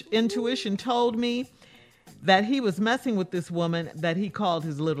intuition told me that he was messing with this woman that he called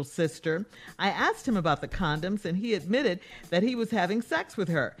his little sister. I asked him about the condoms, and he admitted that he was having sex with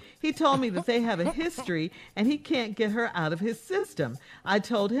her. He told me that they have a history, and he can't get her out of his system. I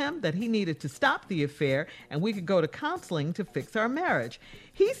told him that he needed to stop the affair, and we could go to counseling to fix our marriage.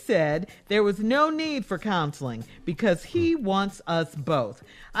 He said there was no need for counseling because he wants us both.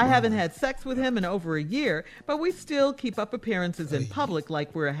 I haven't had sex with him in over a year, but we still keep up appearances in public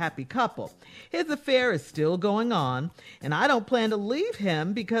like we're a happy couple. His affair is still going on, and I don't plan to leave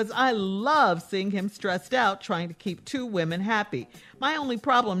him because I love seeing him stressed out trying to keep two women happy. My only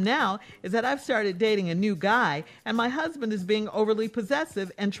problem now is that I've started dating a new guy, and my husband is being overly possessive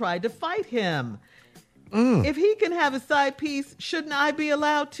and tried to fight him. If he can have a side piece, shouldn't I be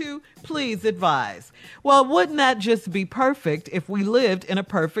allowed to? Please advise. Well, wouldn't that just be perfect if we lived in a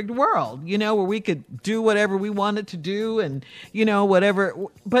perfect world, where we could do whatever we wanted to do and, whatever.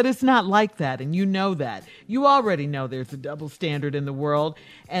 But it's not like that, and you know that. You already know there's a double standard in the world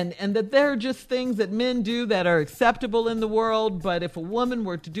and that there are just things that men do that are acceptable in the world. But if a woman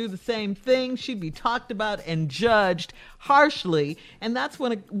were to do the same thing, she'd be talked about and judged harshly. And that's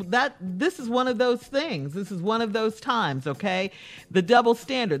this is one of those things. This is one of those times, okay? The double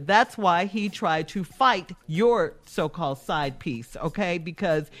standard. That's why he tried to fight your so-called side piece, okay?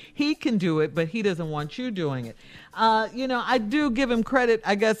 Because he can do it, but he doesn't want you doing it. I do give him credit,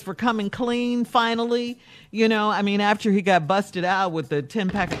 I guess, for coming clean finally. After he got busted out with the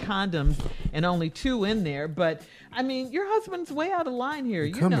 10-pack of condoms and only 2 in there. But, your husband's way out of line here.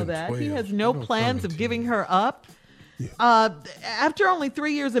 You know that. He has no plans of giving her up. After only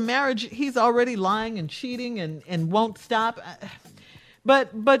 3 years of marriage, he's already lying and cheating and won't stop.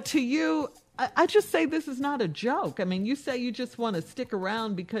 But to you, I just say this is not a joke. You say you just want to stick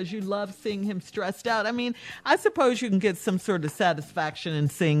around because you love seeing him stressed out. I suppose you can get some sort of satisfaction in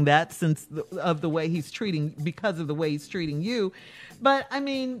seeing that because of the way he's treating you. But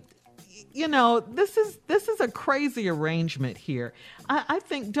this is a crazy arrangement here. I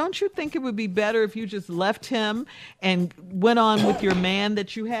think, don't you think it would be better if you just left him and went on with your man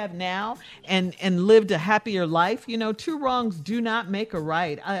that you have now and lived a happier life? 2 wrongs do not make a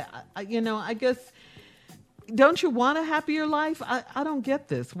right. I guess, don't you want a happier life? I don't get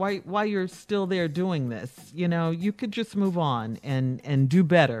this. Why you're still there doing this? You could just move on and do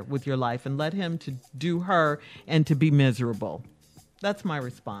better with your life and let him to do her and to be miserable. That's my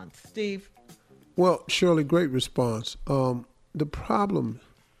response. Steve? Well, Shirley, great response. The problem,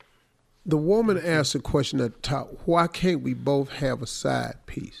 the woman asked a question at the top, why can't we both have a side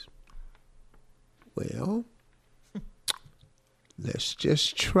piece? Well, let's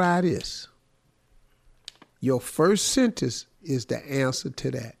just try this. Your first sentence is the answer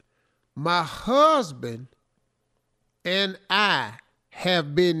to that. My husband and I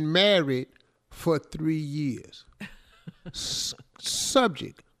have been married for 3 years.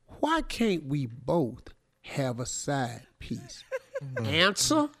 Subject, why can't we both have a side piece?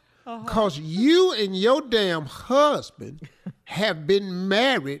 Answer, because you and your damn husband have been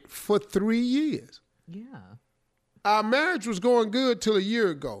married for 3 years. Yeah. Our marriage was going good till a year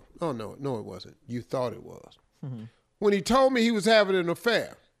ago. Oh, no, it wasn't. You thought it was. Mm-hmm. When he told me he was having an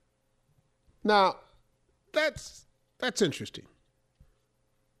affair. Now, that's interesting.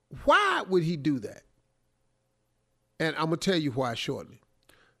 Why would he do that? And I'm going to tell you why shortly.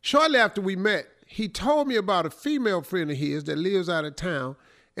 Shortly after we met, he told me about a female friend of his that lives out of town,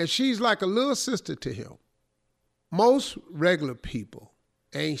 and she's like a little sister to him. Most regular people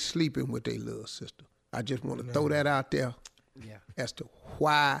ain't sleeping with their little sister. I just want to throw that out there as to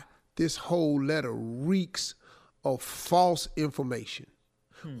why this whole letter reeks of false information.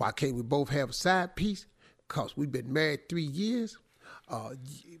 Why can't we both have a side piece? Because we've been married 3 years.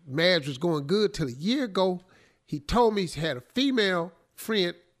 Marriage was going good till a year ago. He told me he had a female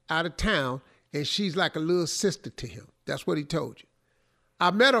friend out of town, and she's like a little sister to him. That's what he told you.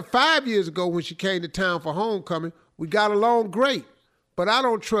 I met her 5 years ago when she came to town for homecoming. We got along great, but I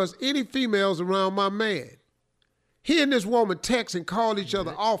don't trust any females around my man. He and this woman text and call each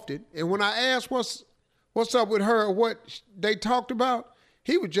other often, and when I asked what's up with her or what they talked about,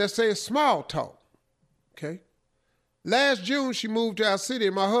 he would just say small talk, okay? Last June, she moved to our city,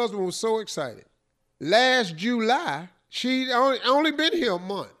 and my husband was so excited. Last July, she only been here a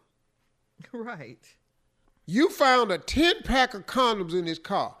month. Right. You found a 10-pack of condoms in his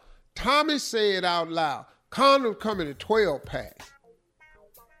car. Tommy said out loud, condoms come in a 12-pack.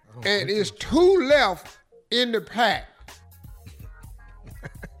 And it's 2 left in the pack.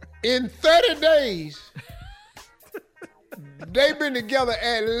 In 30 days, they've been together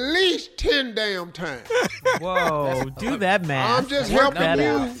at least 10 damn times. Whoa, do that math. I'm just helping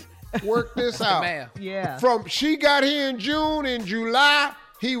you Work this out. Yeah. From she got here in June, in July,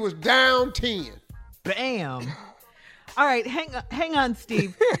 he was down 10. Bam. All right, hang on,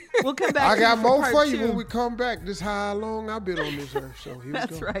 Steve. We'll come back. I got more for you two. when we come back. This how long I've been on this earth. So here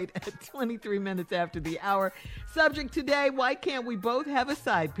That's we go. right. At 23 minutes after the hour. Subject today, why can't we both have a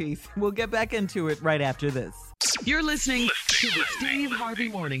side piece? We'll get back into it right after this. You're listening to the Steve Harvey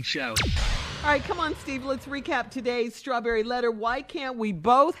Morning Show. All right, come on, Steve. Let's recap today's Strawberry Letter. Why can't we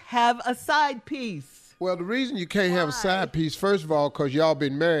both have a side piece? Well, the reason you can't have a side piece, first of all, because y'all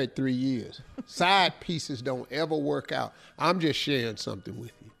been married 3 years. Side pieces don't ever work out. I'm just sharing something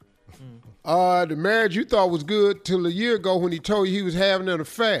with you. The marriage you thought was good till a year ago when he told you he was having an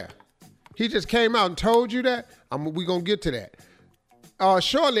affair. He just came out and told you that? We're going to get to that.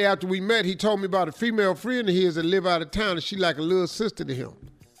 Shortly after we met, he told me about a female friend of his that live out of town, and she like a little sister to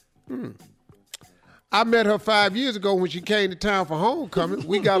him. I met her 5 years ago when she came to town for homecoming.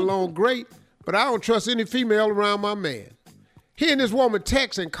 We got along great, but I don't trust any female around my man. He and this woman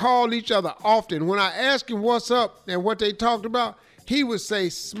text and call each other often. When I asked him what's up and what they talked about, he would say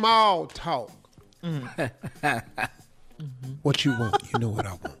small talk. What you want? You know what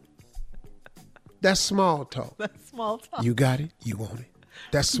I want. That's small talk. That's small talk. You got it? You want it?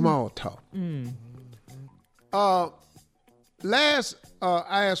 That's small talk. I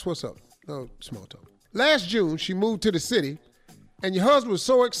asked what's up. No, small talk. Last June, she moved to the city, and your husband was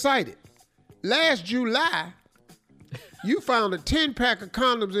so excited. Last July, you found a 10-pack of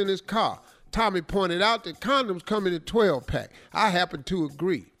condoms in his car. Tommy pointed out that condoms come in a 12-pack. I happen to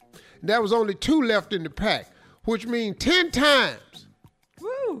agree. There was only 2 left in the pack, which means 10 times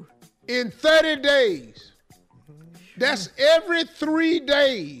in 30 days. That's every 3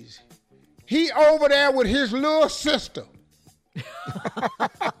 days. He over there with his little sister.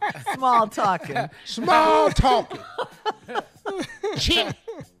 Small talking. Small talking.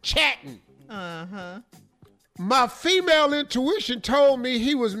 Chatting. My female intuition told me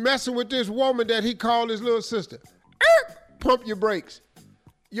he was messing with this woman that he called his little sister. Pump your brakes.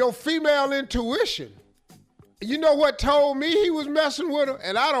 Your female intuition. You know what told me he was messing with her?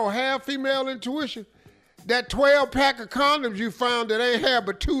 And I don't have female intuition. That 12-pack of condoms you found that ain't had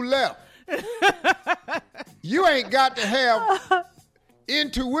but 2 left. You ain't got to have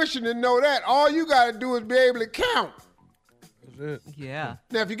intuition to know that. All you got to do is be able to count. That's it. Yeah.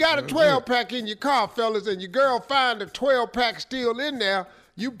 Now, if you got a 12-pack in your car, fellas, and your girl find a 12-pack still in there,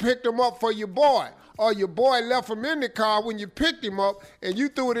 you picked them up for your boy. Or your boy left them in the car when you picked him up, and you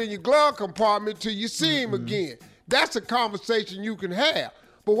threw it in your glove compartment till you see him again. That's a conversation you can have.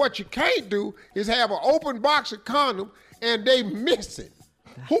 But what you can't do is have an open box of condoms, and they missing.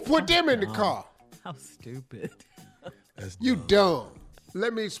 Who put them in the car? How stupid. You dumb.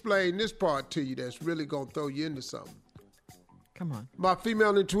 Let me explain this part to you that's really going to throw you into something. Come on. My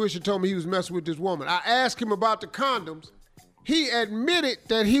female intuition told me he was messing with this woman. I asked him about the condoms. He admitted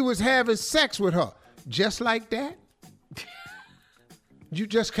that he was having sex with her. Just like that? You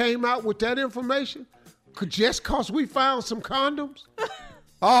just came out with that information? Just because we found some condoms?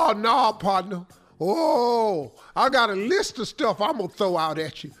 Oh, no, partner. Oh, I got a list of stuff I'm going to throw out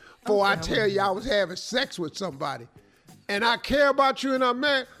at you before I tell you I was having sex with somebody. And I care about you and I'm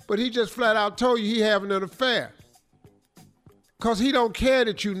married, but he just flat out told you he having an affair. Because he don't care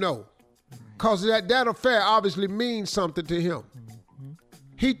that you know. Because that affair obviously means something to him.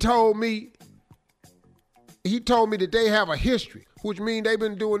 He told me that they have a history, which means they've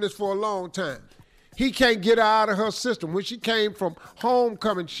been doing this for a long time. He can't get her out of her system. When she came from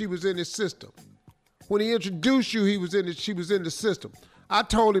homecoming, she was in his system. When he introduced you, she was in the system. I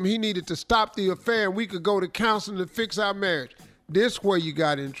told him he needed to stop the affair and we could go to counseling to fix our marriage. This where you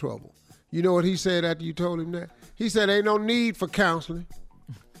got in trouble. You know what he said after you told him that? He said, ain't no need for counseling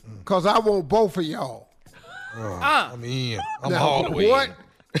because I want both of y'all. I'm in. I'm now, all the way what in.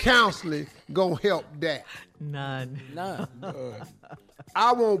 counseling gonna help that? None.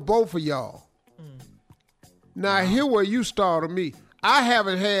 I want both of y'all. Now, here where you started me. I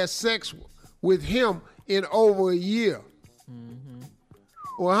haven't had sex with him in over a year.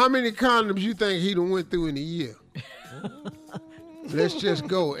 Well, how many condoms you think he done went through in a year? Let's just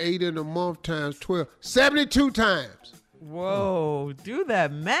go. 8 in a month times 12. 72 times. Whoa, do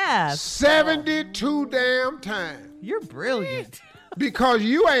that math. 72 damn times. You're brilliant. Because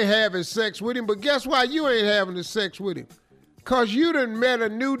you ain't having sex with him, but guess why you ain't having the sex with him? Because you done met a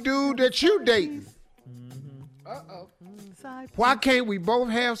new dude that you dating. Why can't we both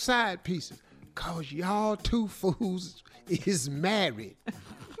have side pieces? Because y'all two fools is married.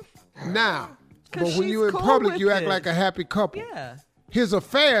 Now, but when you in public, you act like a happy couple. Yeah. His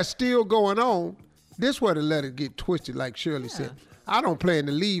affair still going on. This where the letter get twisted, like Shirley said. I don't plan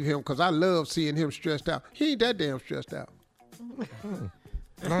to leave him because I love seeing him stressed out. He ain't that damn stressed out.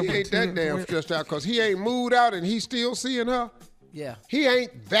 He ain't that damn stressed out because he ain't moved out and he's still seeing her. Yeah. He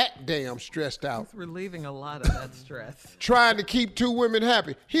ain't that damn stressed out. He's relieving a lot of that stress. Trying to keep two women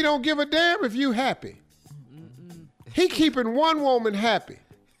happy. He don't give a damn if you happy. He keeping one woman happy.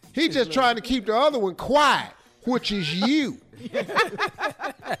 He just trying to keep the other one quiet, which is you.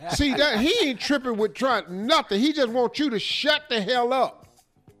 See, that he ain't tripping with trying nothing. He just wants you to shut the hell up.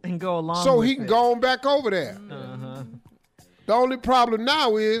 And go along so with he can it. go on back over there. Uh-huh. The only problem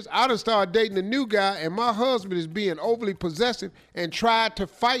now is I done started dating a new guy and my husband is being overly possessive and tried to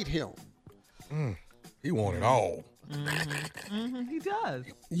fight him. He want it all. He does.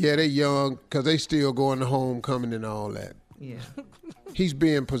 Yeah, they young because they still going to homecoming and all that. Yeah. He's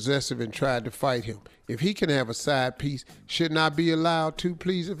being possessive and tried to fight him. If he can have a side piece, shouldn't I be allowed to?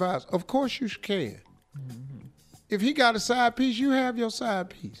 Please advise. Of course you can. If he got a side piece, you have your side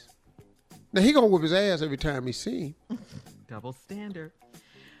piece. Now, he gonna whip his ass every time he see him. Double standard.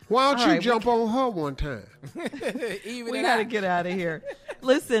 Why don't you jump on her one time? We got to get out of here.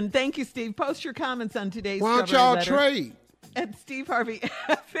 Listen, thank you, Steve. Post your comments on today's Why don't Strawberry y'all Letter trade? at Steve Harvey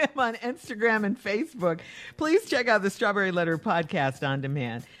FM on Instagram and Facebook. Please check out the Strawberry Letter podcast on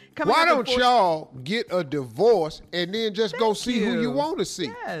demand. Why don't y'all get a divorce and then just go see who you want to see?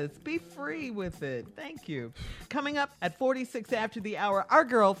 Yes, be free with it. Thank you. Coming up at 46 after the hour, our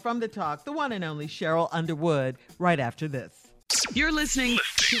girl from the talk, the one and only Sheryl Underwood, right after this. You're listening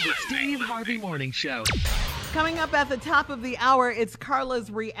to the Steve Harvey Morning Show. Coming up at the top of the hour, it's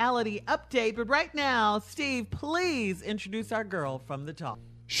Carla's reality update. But right now, Steve, please introduce our girl from the talk.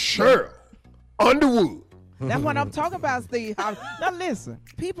 Sheryl Underwood. That's what I'm talking about, Steve. Now listen,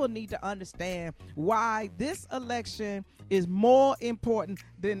 people need to understand why this election is more important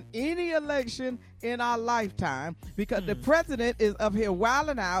than any election in our lifetime, because the president is up here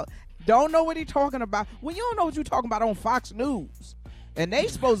wilding out, don't know what he's talking about. When you don't know what you're talking about on Fox News, and they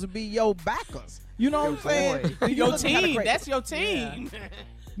supposed to be your backers. You know what I'm saying? Your team. That's your team. Yeah.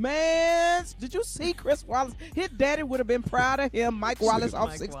 Man, did you see Chris Wallace? His daddy would have been proud of him. Mike Wallace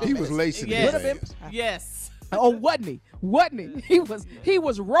off 60 He was lacing Yes. Yes. Oh, wasn't he? Wasn't he? He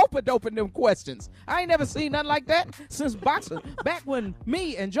was rope-a-doping them questions. I ain't never seen nothing like that since boxing. Back when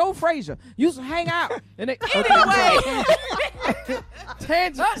me and Joe Frazier used to hang out. And they,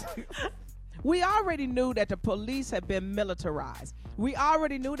 tangents. We already knew that the police had been militarized. We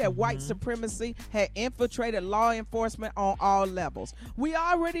already knew that white supremacy had infiltrated law enforcement on all levels. We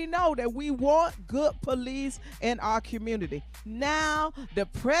already know that we want good police in our community. Now, the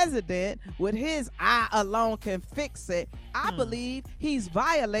president, with his eye alone can fix it, I believe he's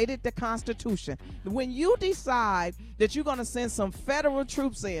violated the Constitution. When you decide that you're going to send some federal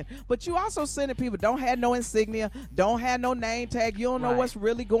troops in, but you also sending people don't have no insignia, don't have no name tag, you don't know what's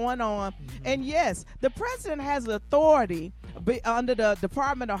really going on. And yes, the president has authority under the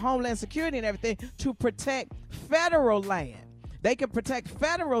Department of Homeland Security and everything to protect federal land. They can protect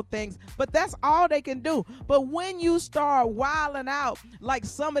federal things, but that's all they can do. But when you start wilding out like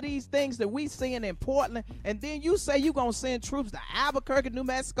some of these things that we seeing in Portland, and then you say you're going to send troops to Albuquerque, New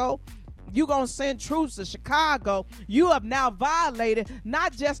Mexico, you're going to send troops to Chicago, you have now violated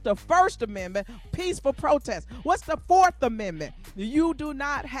not just the First Amendment, peaceful protest. What's the Fourth Amendment? You do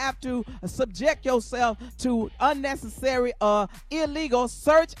not have to subject yourself to unnecessary illegal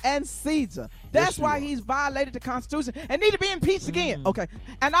search and seizure. That's why he's violated the Constitution and need to be impeached again. Okay.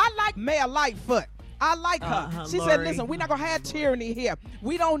 And I like Mayor Lightfoot. I like her. She said, listen, we're not going to have tyranny here.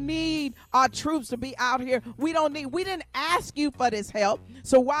 We don't need our troops to be out here. We didn't ask you for this help.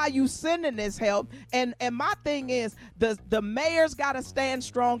 So why are you sending this help? And my thing is, the mayor's got to stand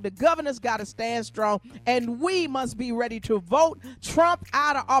strong. The governor's got to stand strong. And we must be ready to vote Trump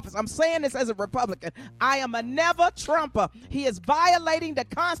out of office. I'm saying this as a Republican. I am a never Trumper. He is violating the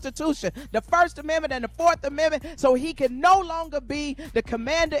Constitution, the First Amendment and the Fourth Amendment, so he can no longer be the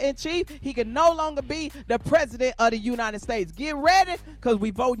commander-in-chief. He can no longer be the president of the United States. Get ready, because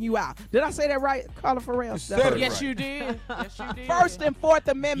we voting you out. Did I say that right, Carla Farrell? Yes, you did. Yes, you did. First and Fourth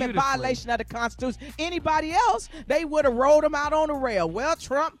Amendment violation of the Constitution. Anybody else, they would have rolled them out on the rail. Well,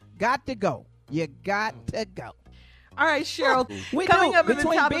 Trump got to go. You got to go. All right, Sheryl. We coming do, up at the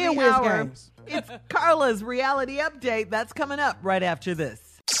top of the hour, games. it's Carla's reality update. That's coming up right after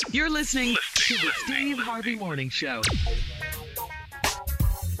this. You're listening to the Steve Harvey Morning Show.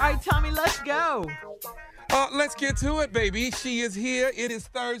 All right, Tommy, let's go. Let's get to it, baby. She is here. It is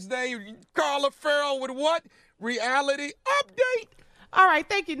Thursday. Carla Farrell with what? Reality update. All right,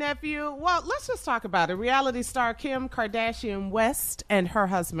 thank you, nephew. Well, let's just talk about it. Reality star Kim Kardashian West and her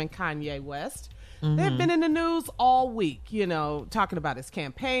husband Kanye West They've been in the news all week, talking about his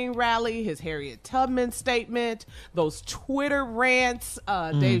campaign rally, his Harriet Tubman statement, those Twitter rants.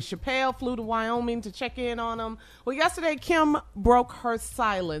 Dave Chappelle flew to Wyoming to check in on him. Well, yesterday, Kim broke her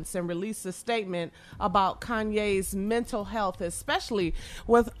silence and released a statement about Kanye's mental health, especially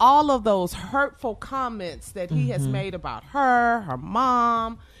with all of those hurtful comments that he has made about her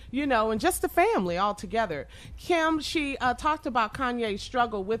mom, and just the family altogether. Kim, she talked about Kanye's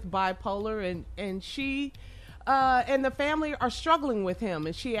struggle with bipolar, and she and the family are struggling with him,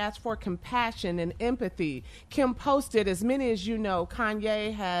 and she asked for compassion and empathy. Kim posted, as many as you know,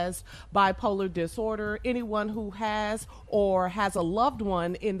 Kanye has bipolar disorder. Anyone who has or has a loved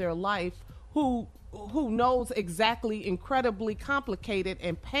one in their life who knows exactly incredibly complicated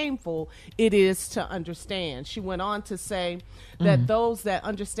and painful it is to understand. She went on to say that those that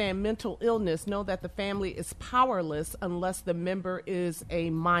understand mental illness know that the family is powerless unless the member is a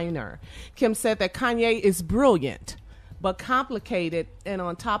minor. Kim said that Kanye is brilliant, but complicated, and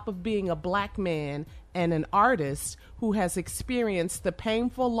on top of being a black man and an artist who has experienced the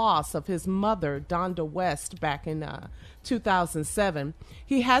painful loss of his mother, Donda West, back in 2007,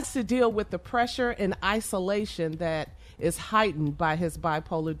 he has to deal with the pressure and isolation that is heightened by his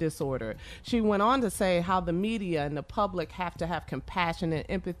bipolar disorder. She went on to say how the media and the public have to have compassion and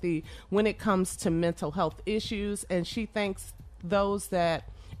empathy when it comes to mental health issues, and she thanks those that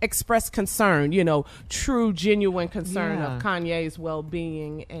express concern, true, genuine concern of Kanye's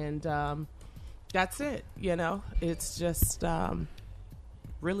well-being, and that's it. It's just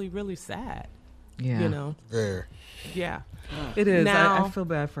really, really sad. Yeah. Very. Yeah. It is. Now, I feel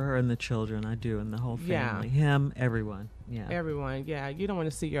bad for her and the children. I do, and the whole family. Him, everyone. Yeah. Everyone. Yeah. You don't want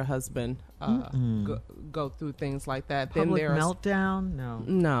to see your husband go through things like that. Public then meltdown?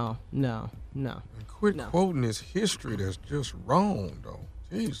 No. No. And quit quoting his history. That's just wrong, though.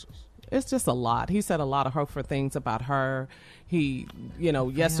 Jesus. It's just a lot. He said a lot of hurtful things about her. He,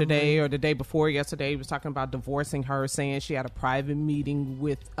 yesterday or the day before yesterday, he was talking about divorcing her, saying she had a private meeting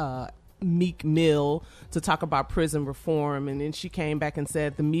with Meek Mill to talk about prison reform. And then she came back and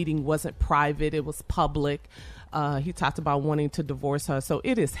said the meeting wasn't private, it was public. He talked about wanting to divorce her. So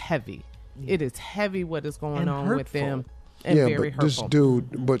it is heavy. It is heavy what is going on with them. And very but hurtful. This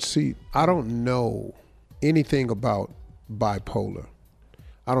dude, but see, I don't know anything about bipolar.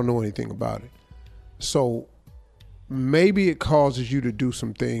 I don't know anything about it. So maybe it causes you to do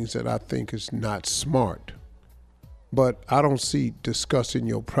some things that I think is not smart. But I don't see discussing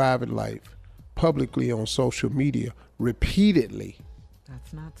your private life publicly on social media repeatedly.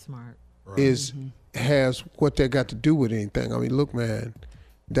 That's not smart. Has what that got to do with anything. I mean, look, man,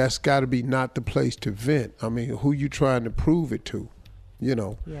 that's got to be not the place to vent. I mean, who you trying to prove it to,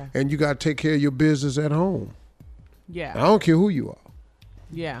 Yeah. And you got to take care of your business at home. Yeah. I don't care who you are.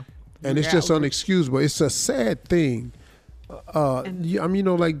 Yeah. And it's just unexcusable. It's a sad thing.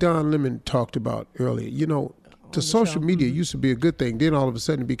 Like Don Lemon talked about earlier, the social media used to be a good thing. Then all of a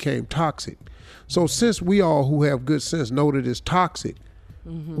sudden it became toxic. So since we all who have good sense know that it's toxic,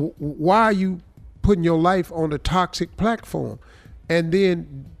 why are you putting your life on a toxic platform? And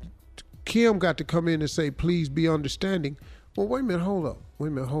then Kim got to come in and say, please be understanding. Well, wait a minute,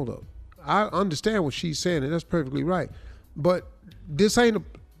 hold up. I understand what she's saying, and that's perfectly right. But this ain't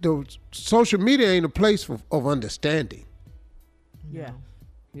the social media ain't a place of understanding. Yeah.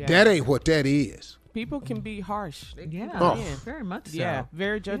 That ain't what that is. People can be harsh. Very much so. Yeah,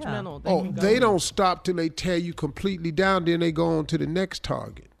 very judgmental. Yeah. They don't stop till they tear you completely down, then they go on to the next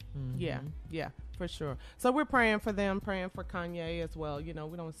target. Yeah, for sure. So we're praying for them, praying for Kanye as well. We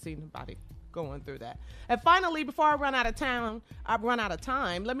don't see anybody going through that. And finally, before I run out of time,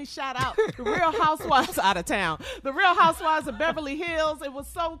 let me shout out the Real Housewives out of town. The Real Housewives of Beverly Hills. It was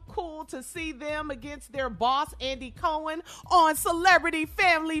so cool to see them against their boss, Andy Cohen, on Celebrity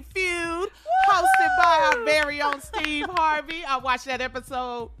Family Feud, hosted by our very own Steve Harvey. I watched that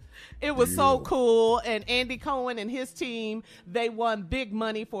episode. It was so cool. And Andy Cohen and his team, they won big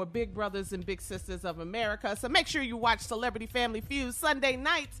money for Big Brothers and Big Sisters of America. So make sure you watch Celebrity Family Feud Sunday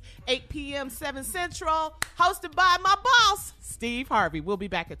nights, 8 p.m., 7 Central, hosted by my boss, Steve Harvey. We'll be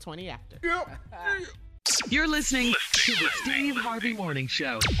back at 20 after. You're listening to the Steve Harvey Morning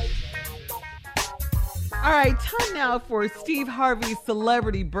Show. All right, time now for Steve Harvey's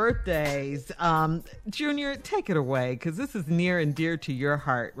celebrity birthdays. Junior, take it away, because this is near and dear to your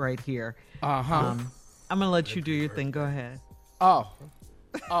heart right here. I'm going to let you do your thing. Go ahead.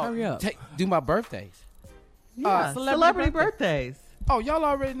 Hurry up. Do my birthdays. Yeah, celebrity birthdays. Oh, y'all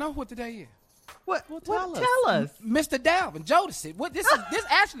already know what today is. What? Tell us. Mr. Dalvin, Jodeci. This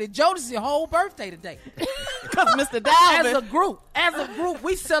actually Jodeci's whole birthday today. Because Mr. Dalvin. As a group,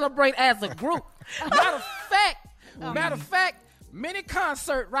 we celebrate as a group. Matter of fact, mini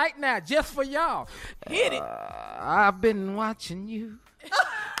concert right now just for y'all. Hit it. I've been watching you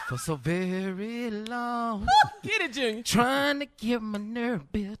for so very long. Get it, Junior. Trying to get my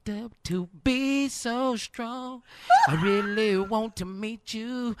nerve built up to be so strong. I really want to meet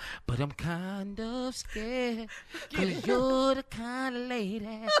you, but I'm kind of scared. Cause you're the kind of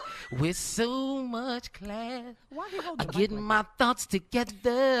lady with so much class. I'm getting my thoughts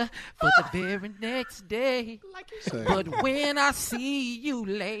together for the very next day. But when I see you,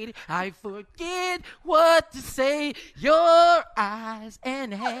 lady, I forget what to say. Your eyes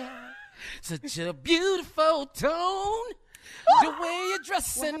and hair, such a beautiful tone. The way you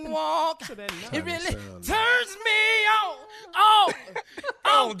dress and walk, it really turns me on.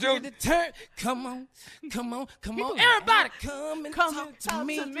 Oh, Junior. Come on. Everybody come and talk to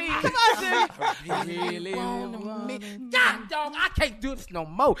me. Come on, Junior. I really want me. God dog, I can't do this no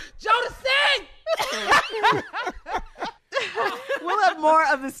more. Jodeci! We'll have more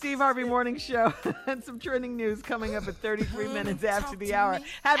of the Steve Harvey Morning Show and some trending news coming up at 33 minutes after the hour.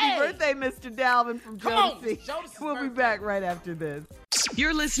 Happy birthday, Mr. Dalvin from Jodeci. We'll be back right after this.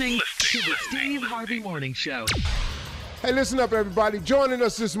 You're listening to the Steve Harvey Morning Show. Hey, listen up, everybody. Joining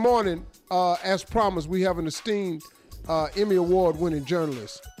us this morning, as promised, we have an esteemed Emmy Award-winning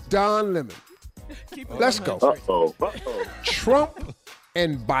journalist, Don Lemon. Let's go. Trump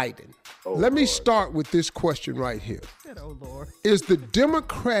and Biden. Let me start with this question right here. Oh, Lord. Is the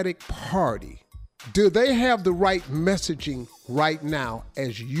Democratic Party, do they have the right messaging right now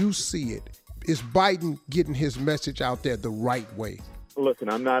as you see it? Is Biden getting his message out there the right way? Listen,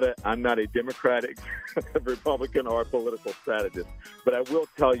 I'm not a Democratic, Republican, or political strategist, but I will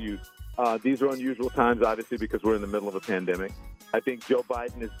tell you these are unusual times, obviously, because we're in the middle of a pandemic. I think Joe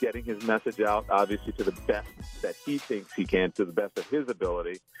Biden is getting his message out, obviously, to the best that he thinks he can, to the best of his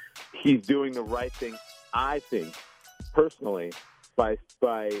ability. He's doing the right thing, I think, personally, by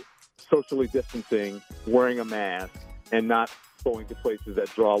socially distancing, wearing a mask, and not going to places that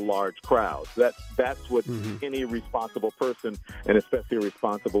draw large crowds. That's what any responsible person, and especially a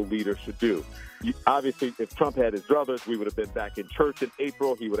responsible leader, should do. Obviously, if Trump had his druthers, we would have been back in church in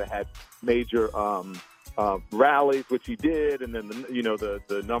April. He would have had major rallies, which he did, and then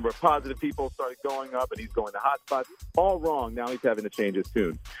the number of positive people started going up, and he's going to hotspots. All wrong. Now he's having to change his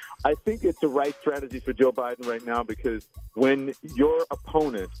tune. I think it's the right strategy for Joe Biden right now, because when your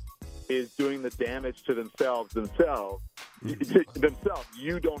opponent is doing the damage to themselves,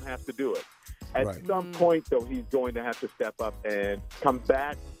 you don't have to do it. At some point, though, he's going to have to step up and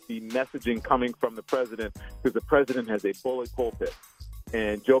combat the messaging coming from the president, because the president has a bully pulpit,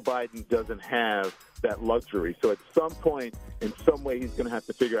 and Joe Biden doesn't have that luxury. So at some point, in some way, he's going to have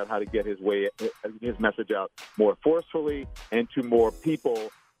to figure out how to get his message out more forcefully and to more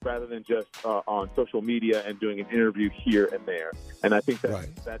people, rather than just on social media and doing an interview here and there. And I think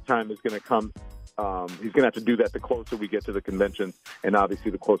that time is going to come. He's going to have to do that the closer we get to the convention, and obviously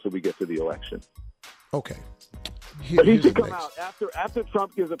the closer we get to the election. Okay. But he should come out after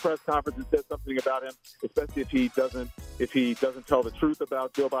Trump gives a press conference and says something about him, especially if he doesn't tell the truth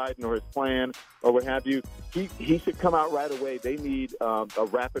about Joe Biden or his plan or what have you. He should come out right away. They need a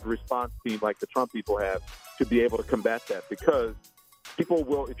rapid response team like the Trump people have to be able to combat that, because people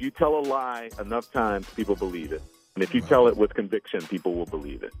will, if you tell a lie enough times, people believe it. And if you tell it with conviction, people will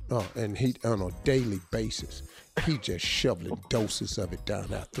believe it. Oh, and he, on a daily basis, he just shoveling doses of it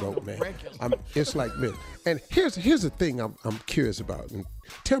down our throat, man. It's like, man. And here's the thing I'm curious about. And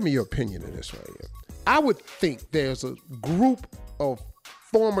tell me your opinion on this right here. I would think there's a group of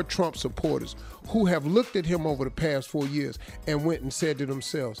former Trump supporters who have looked at him over the past 4 years and went and said to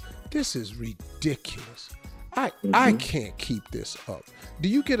themselves, this is ridiculous. I can't keep this up. Do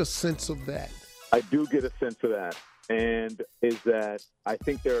you get a sense of that? I do get a sense of that, and is that I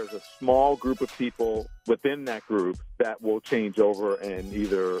think there is a small group of people within that group that will change over and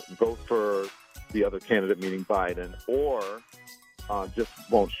either vote for the other candidate, meaning Biden, or just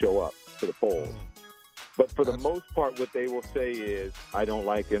won't show up to the polls. But for the most part, what they will say is, I don't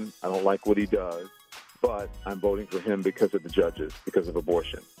like him, I don't like what he does, but I'm voting for him because of the judges, because of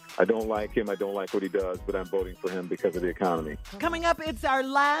abortion. I don't like him, I don't like what he does, but I'm voting for him because of the economy. Coming up, it's our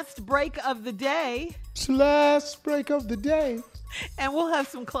last break of the day. It's the last break of the day. And we'll have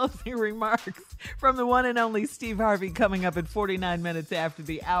some closing remarks from the one and only Steve Harvey coming up at 49 minutes after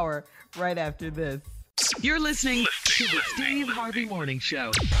the hour, right after this. You're listening to the Steve Harvey Morning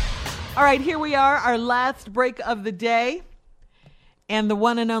Show. All right, here we are, our last break of the day. And the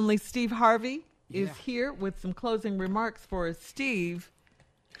one and only Steve Harvey is here with some closing remarks for us. Steve.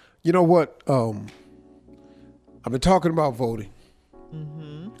 You know what? I've been talking about voting.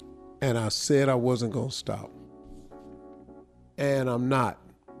 And I said I wasn't going to stop. And I'm not.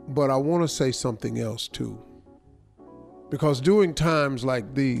 But I want to say something else too. Because during times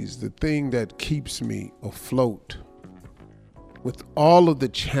like these, the thing that keeps me afloat with all of the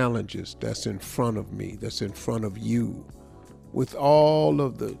challenges that's in front of me, that's in front of you, with all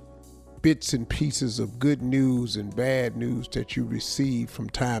of the bits and pieces of good news and bad news that you receive from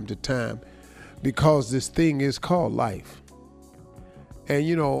time to time, because this thing is called life. And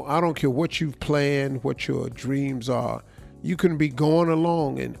I don't care what you've planned, what your dreams are, you can be going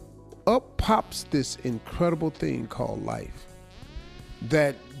along and up pops this incredible thing called life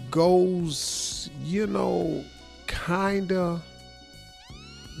that goes, kinda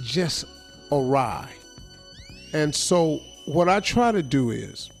just awry. And so what I try to do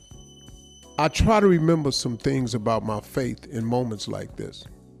is I try to remember some things about my faith in moments like this,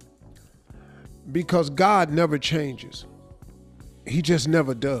 because God never changes. He just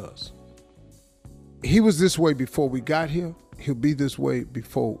never does. He was this way before we got here. He'll be this way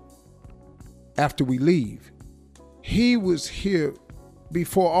after we leave. He was here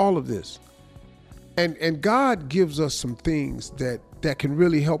before all of this. And God gives us some things that can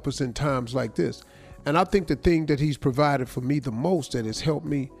really help us in times like this. And I think the thing that he's provided for me the most that has helped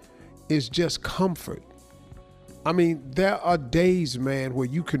me is just comfort. I mean, there are days, man, where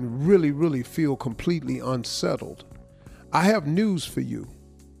you can really, really feel completely unsettled. I have news for you.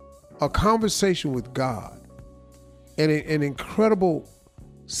 A conversation with God and an incredible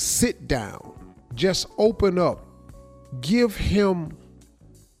sit down. Just open up. Give him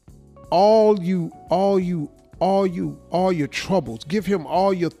all your troubles. Give him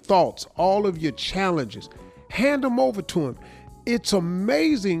all your thoughts, all of your challenges. Hand them over to him. It's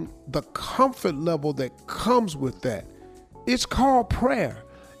amazing the comfort level that comes with that. It's called prayer.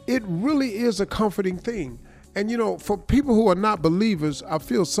 It really is a comforting thing. And for people who are not believers, I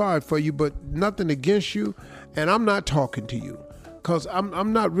feel sorry for you, but nothing against you. And I'm not talking to you because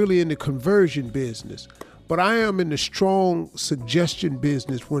I'm not really in the conversion business, but I am in the strong suggestion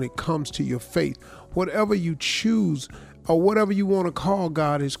business when it comes to your faith. Whatever you choose or whatever you want to call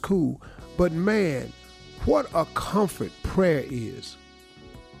God is cool. But man, what a comfort prayer is,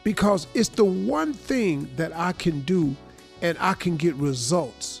 because it's the one thing that I can do and I can get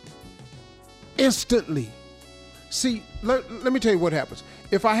results instantly. See, let me tell you what happens.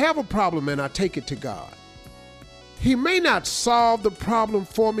 If I have a problem and I take it to God, he may not solve the problem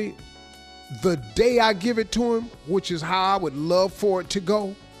for me the day I give it to him, which is how I would love for it to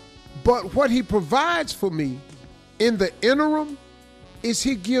go. But what he provides for me in the interim is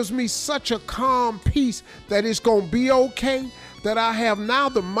he gives me such a calm peace that it's going to be okay, that I have now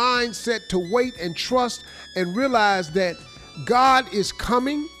the mindset to wait and trust and realize that God is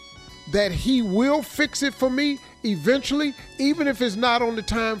coming, that he will fix it for me eventually, even if it's not on the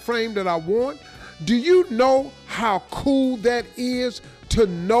time frame that I want. Do you know how cool that is to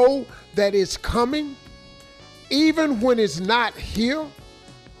know that it's coming, even when it's not here?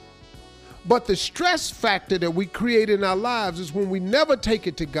 But the stress factor that we create in our lives is when we never take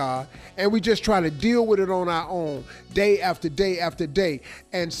it to God and we just try to deal with it on our own day after day after day.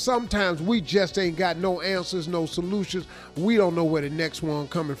 And sometimes we just ain't got no answers, no solutions. We don't know where the next one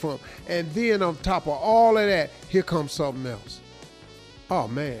coming from. And then on top of all of that, here comes something else. Oh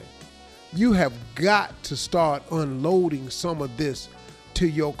man, you have got to start unloading some of this to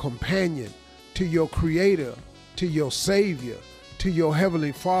your companion, to your creator, to your savior, to your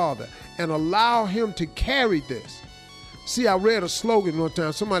heavenly Father, and allow him to carry this. See, I read a slogan one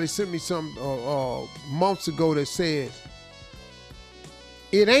time. Somebody sent me some months ago that says,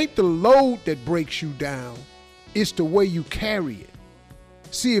 it ain't the load that breaks you down, it's the way you carry it.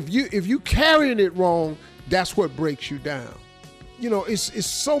 See, if you carrying it wrong, that's what breaks you down. It's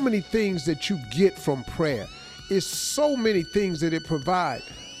so many things that you get from prayer. It's so many things that it provides.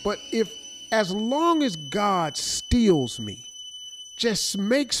 But as long as God stills me, just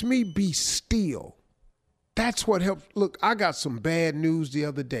makes me be still, that's what helps. Look, I got some bad news the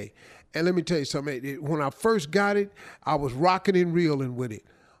other day. And let me tell you something. When I first got it, I was rocking and reeling with it.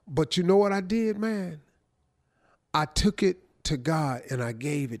 But you know what I did, man? I took it to God and I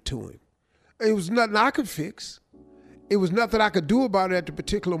gave it to him. It was nothing I could fix. It was nothing I could do about it at the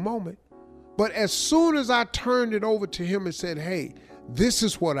particular moment. But as soon as I turned it over to him and said, hey, this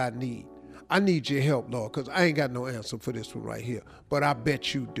is what I need. I need your help, Lord, because I ain't got no answer for this one right here. But I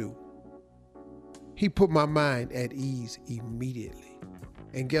bet you do. He put my mind at ease immediately.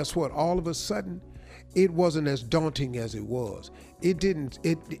 And guess what? All of a sudden, it wasn't as daunting as it was. It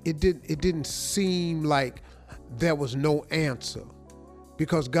didn't seem like there was no answer,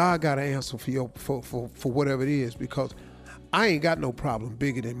 because God got an answer for whatever it is. Because I ain't got no problem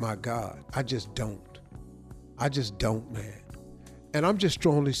bigger than my God. I just don't. I just don't, man. And I'm just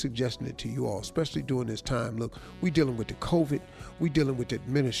strongly suggesting it to you all, especially during this time. Look, we dealing with the COVID. We dealing with the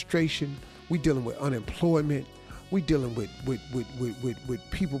administration. We dealing with unemployment. We dealing with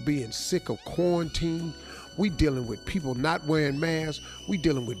people being sick of quarantine. We dealing with people not wearing masks. We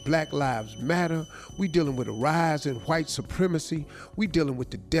dealing with Black Lives Matter. We dealing with a rise in white supremacy. We dealing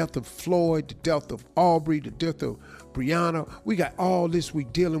with the death of Floyd, the death of Aubrey, the death of Breonna. We got all this we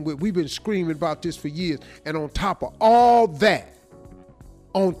dealing with. We've been screaming about this for years. And on top of all that,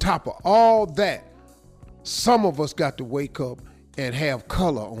 some of us got to wake up and have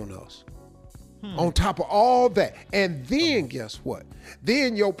color on us. On top of all that. And then guess what?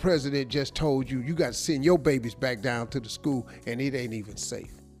 Then your president just told you got to send your babies back down to the school and it ain't even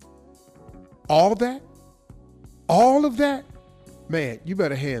safe. All of that, man, you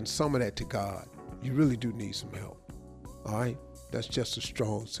better hand some of that to God. You really do need some help. All right? That's just a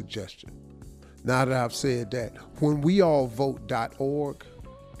strong suggestion. Now that I've said that, when we all vote.org,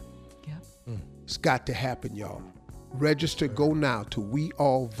 it's got to happen, y'all. Register, go now to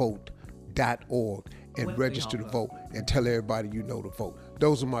weallvote.org and register to vote and tell everybody you know to vote.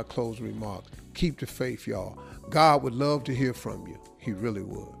 Those are my closing remarks. Keep the faith, y'all. God would love to hear from you. He really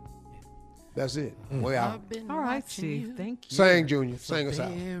would. That's it. Way out. All right, Steve. Thank you. Sing, Junior. Sing us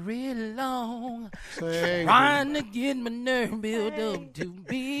out. Very long. Sing, Trying to get my nerve built up to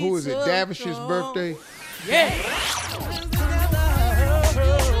be. Who is it? Davish's birthday? Yeah.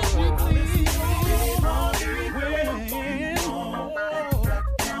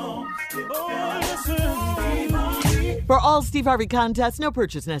 For all Steve Harvey contests, no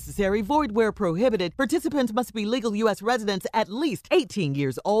purchase necessary, void where prohibited. Participants must be legal U.S. residents at least 18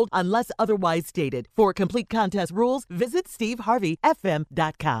 years old unless otherwise stated. For complete contest rules, visit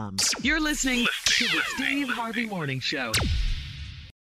SteveHarveyFM.com. You're listening to the Steve Harvey Morning Show.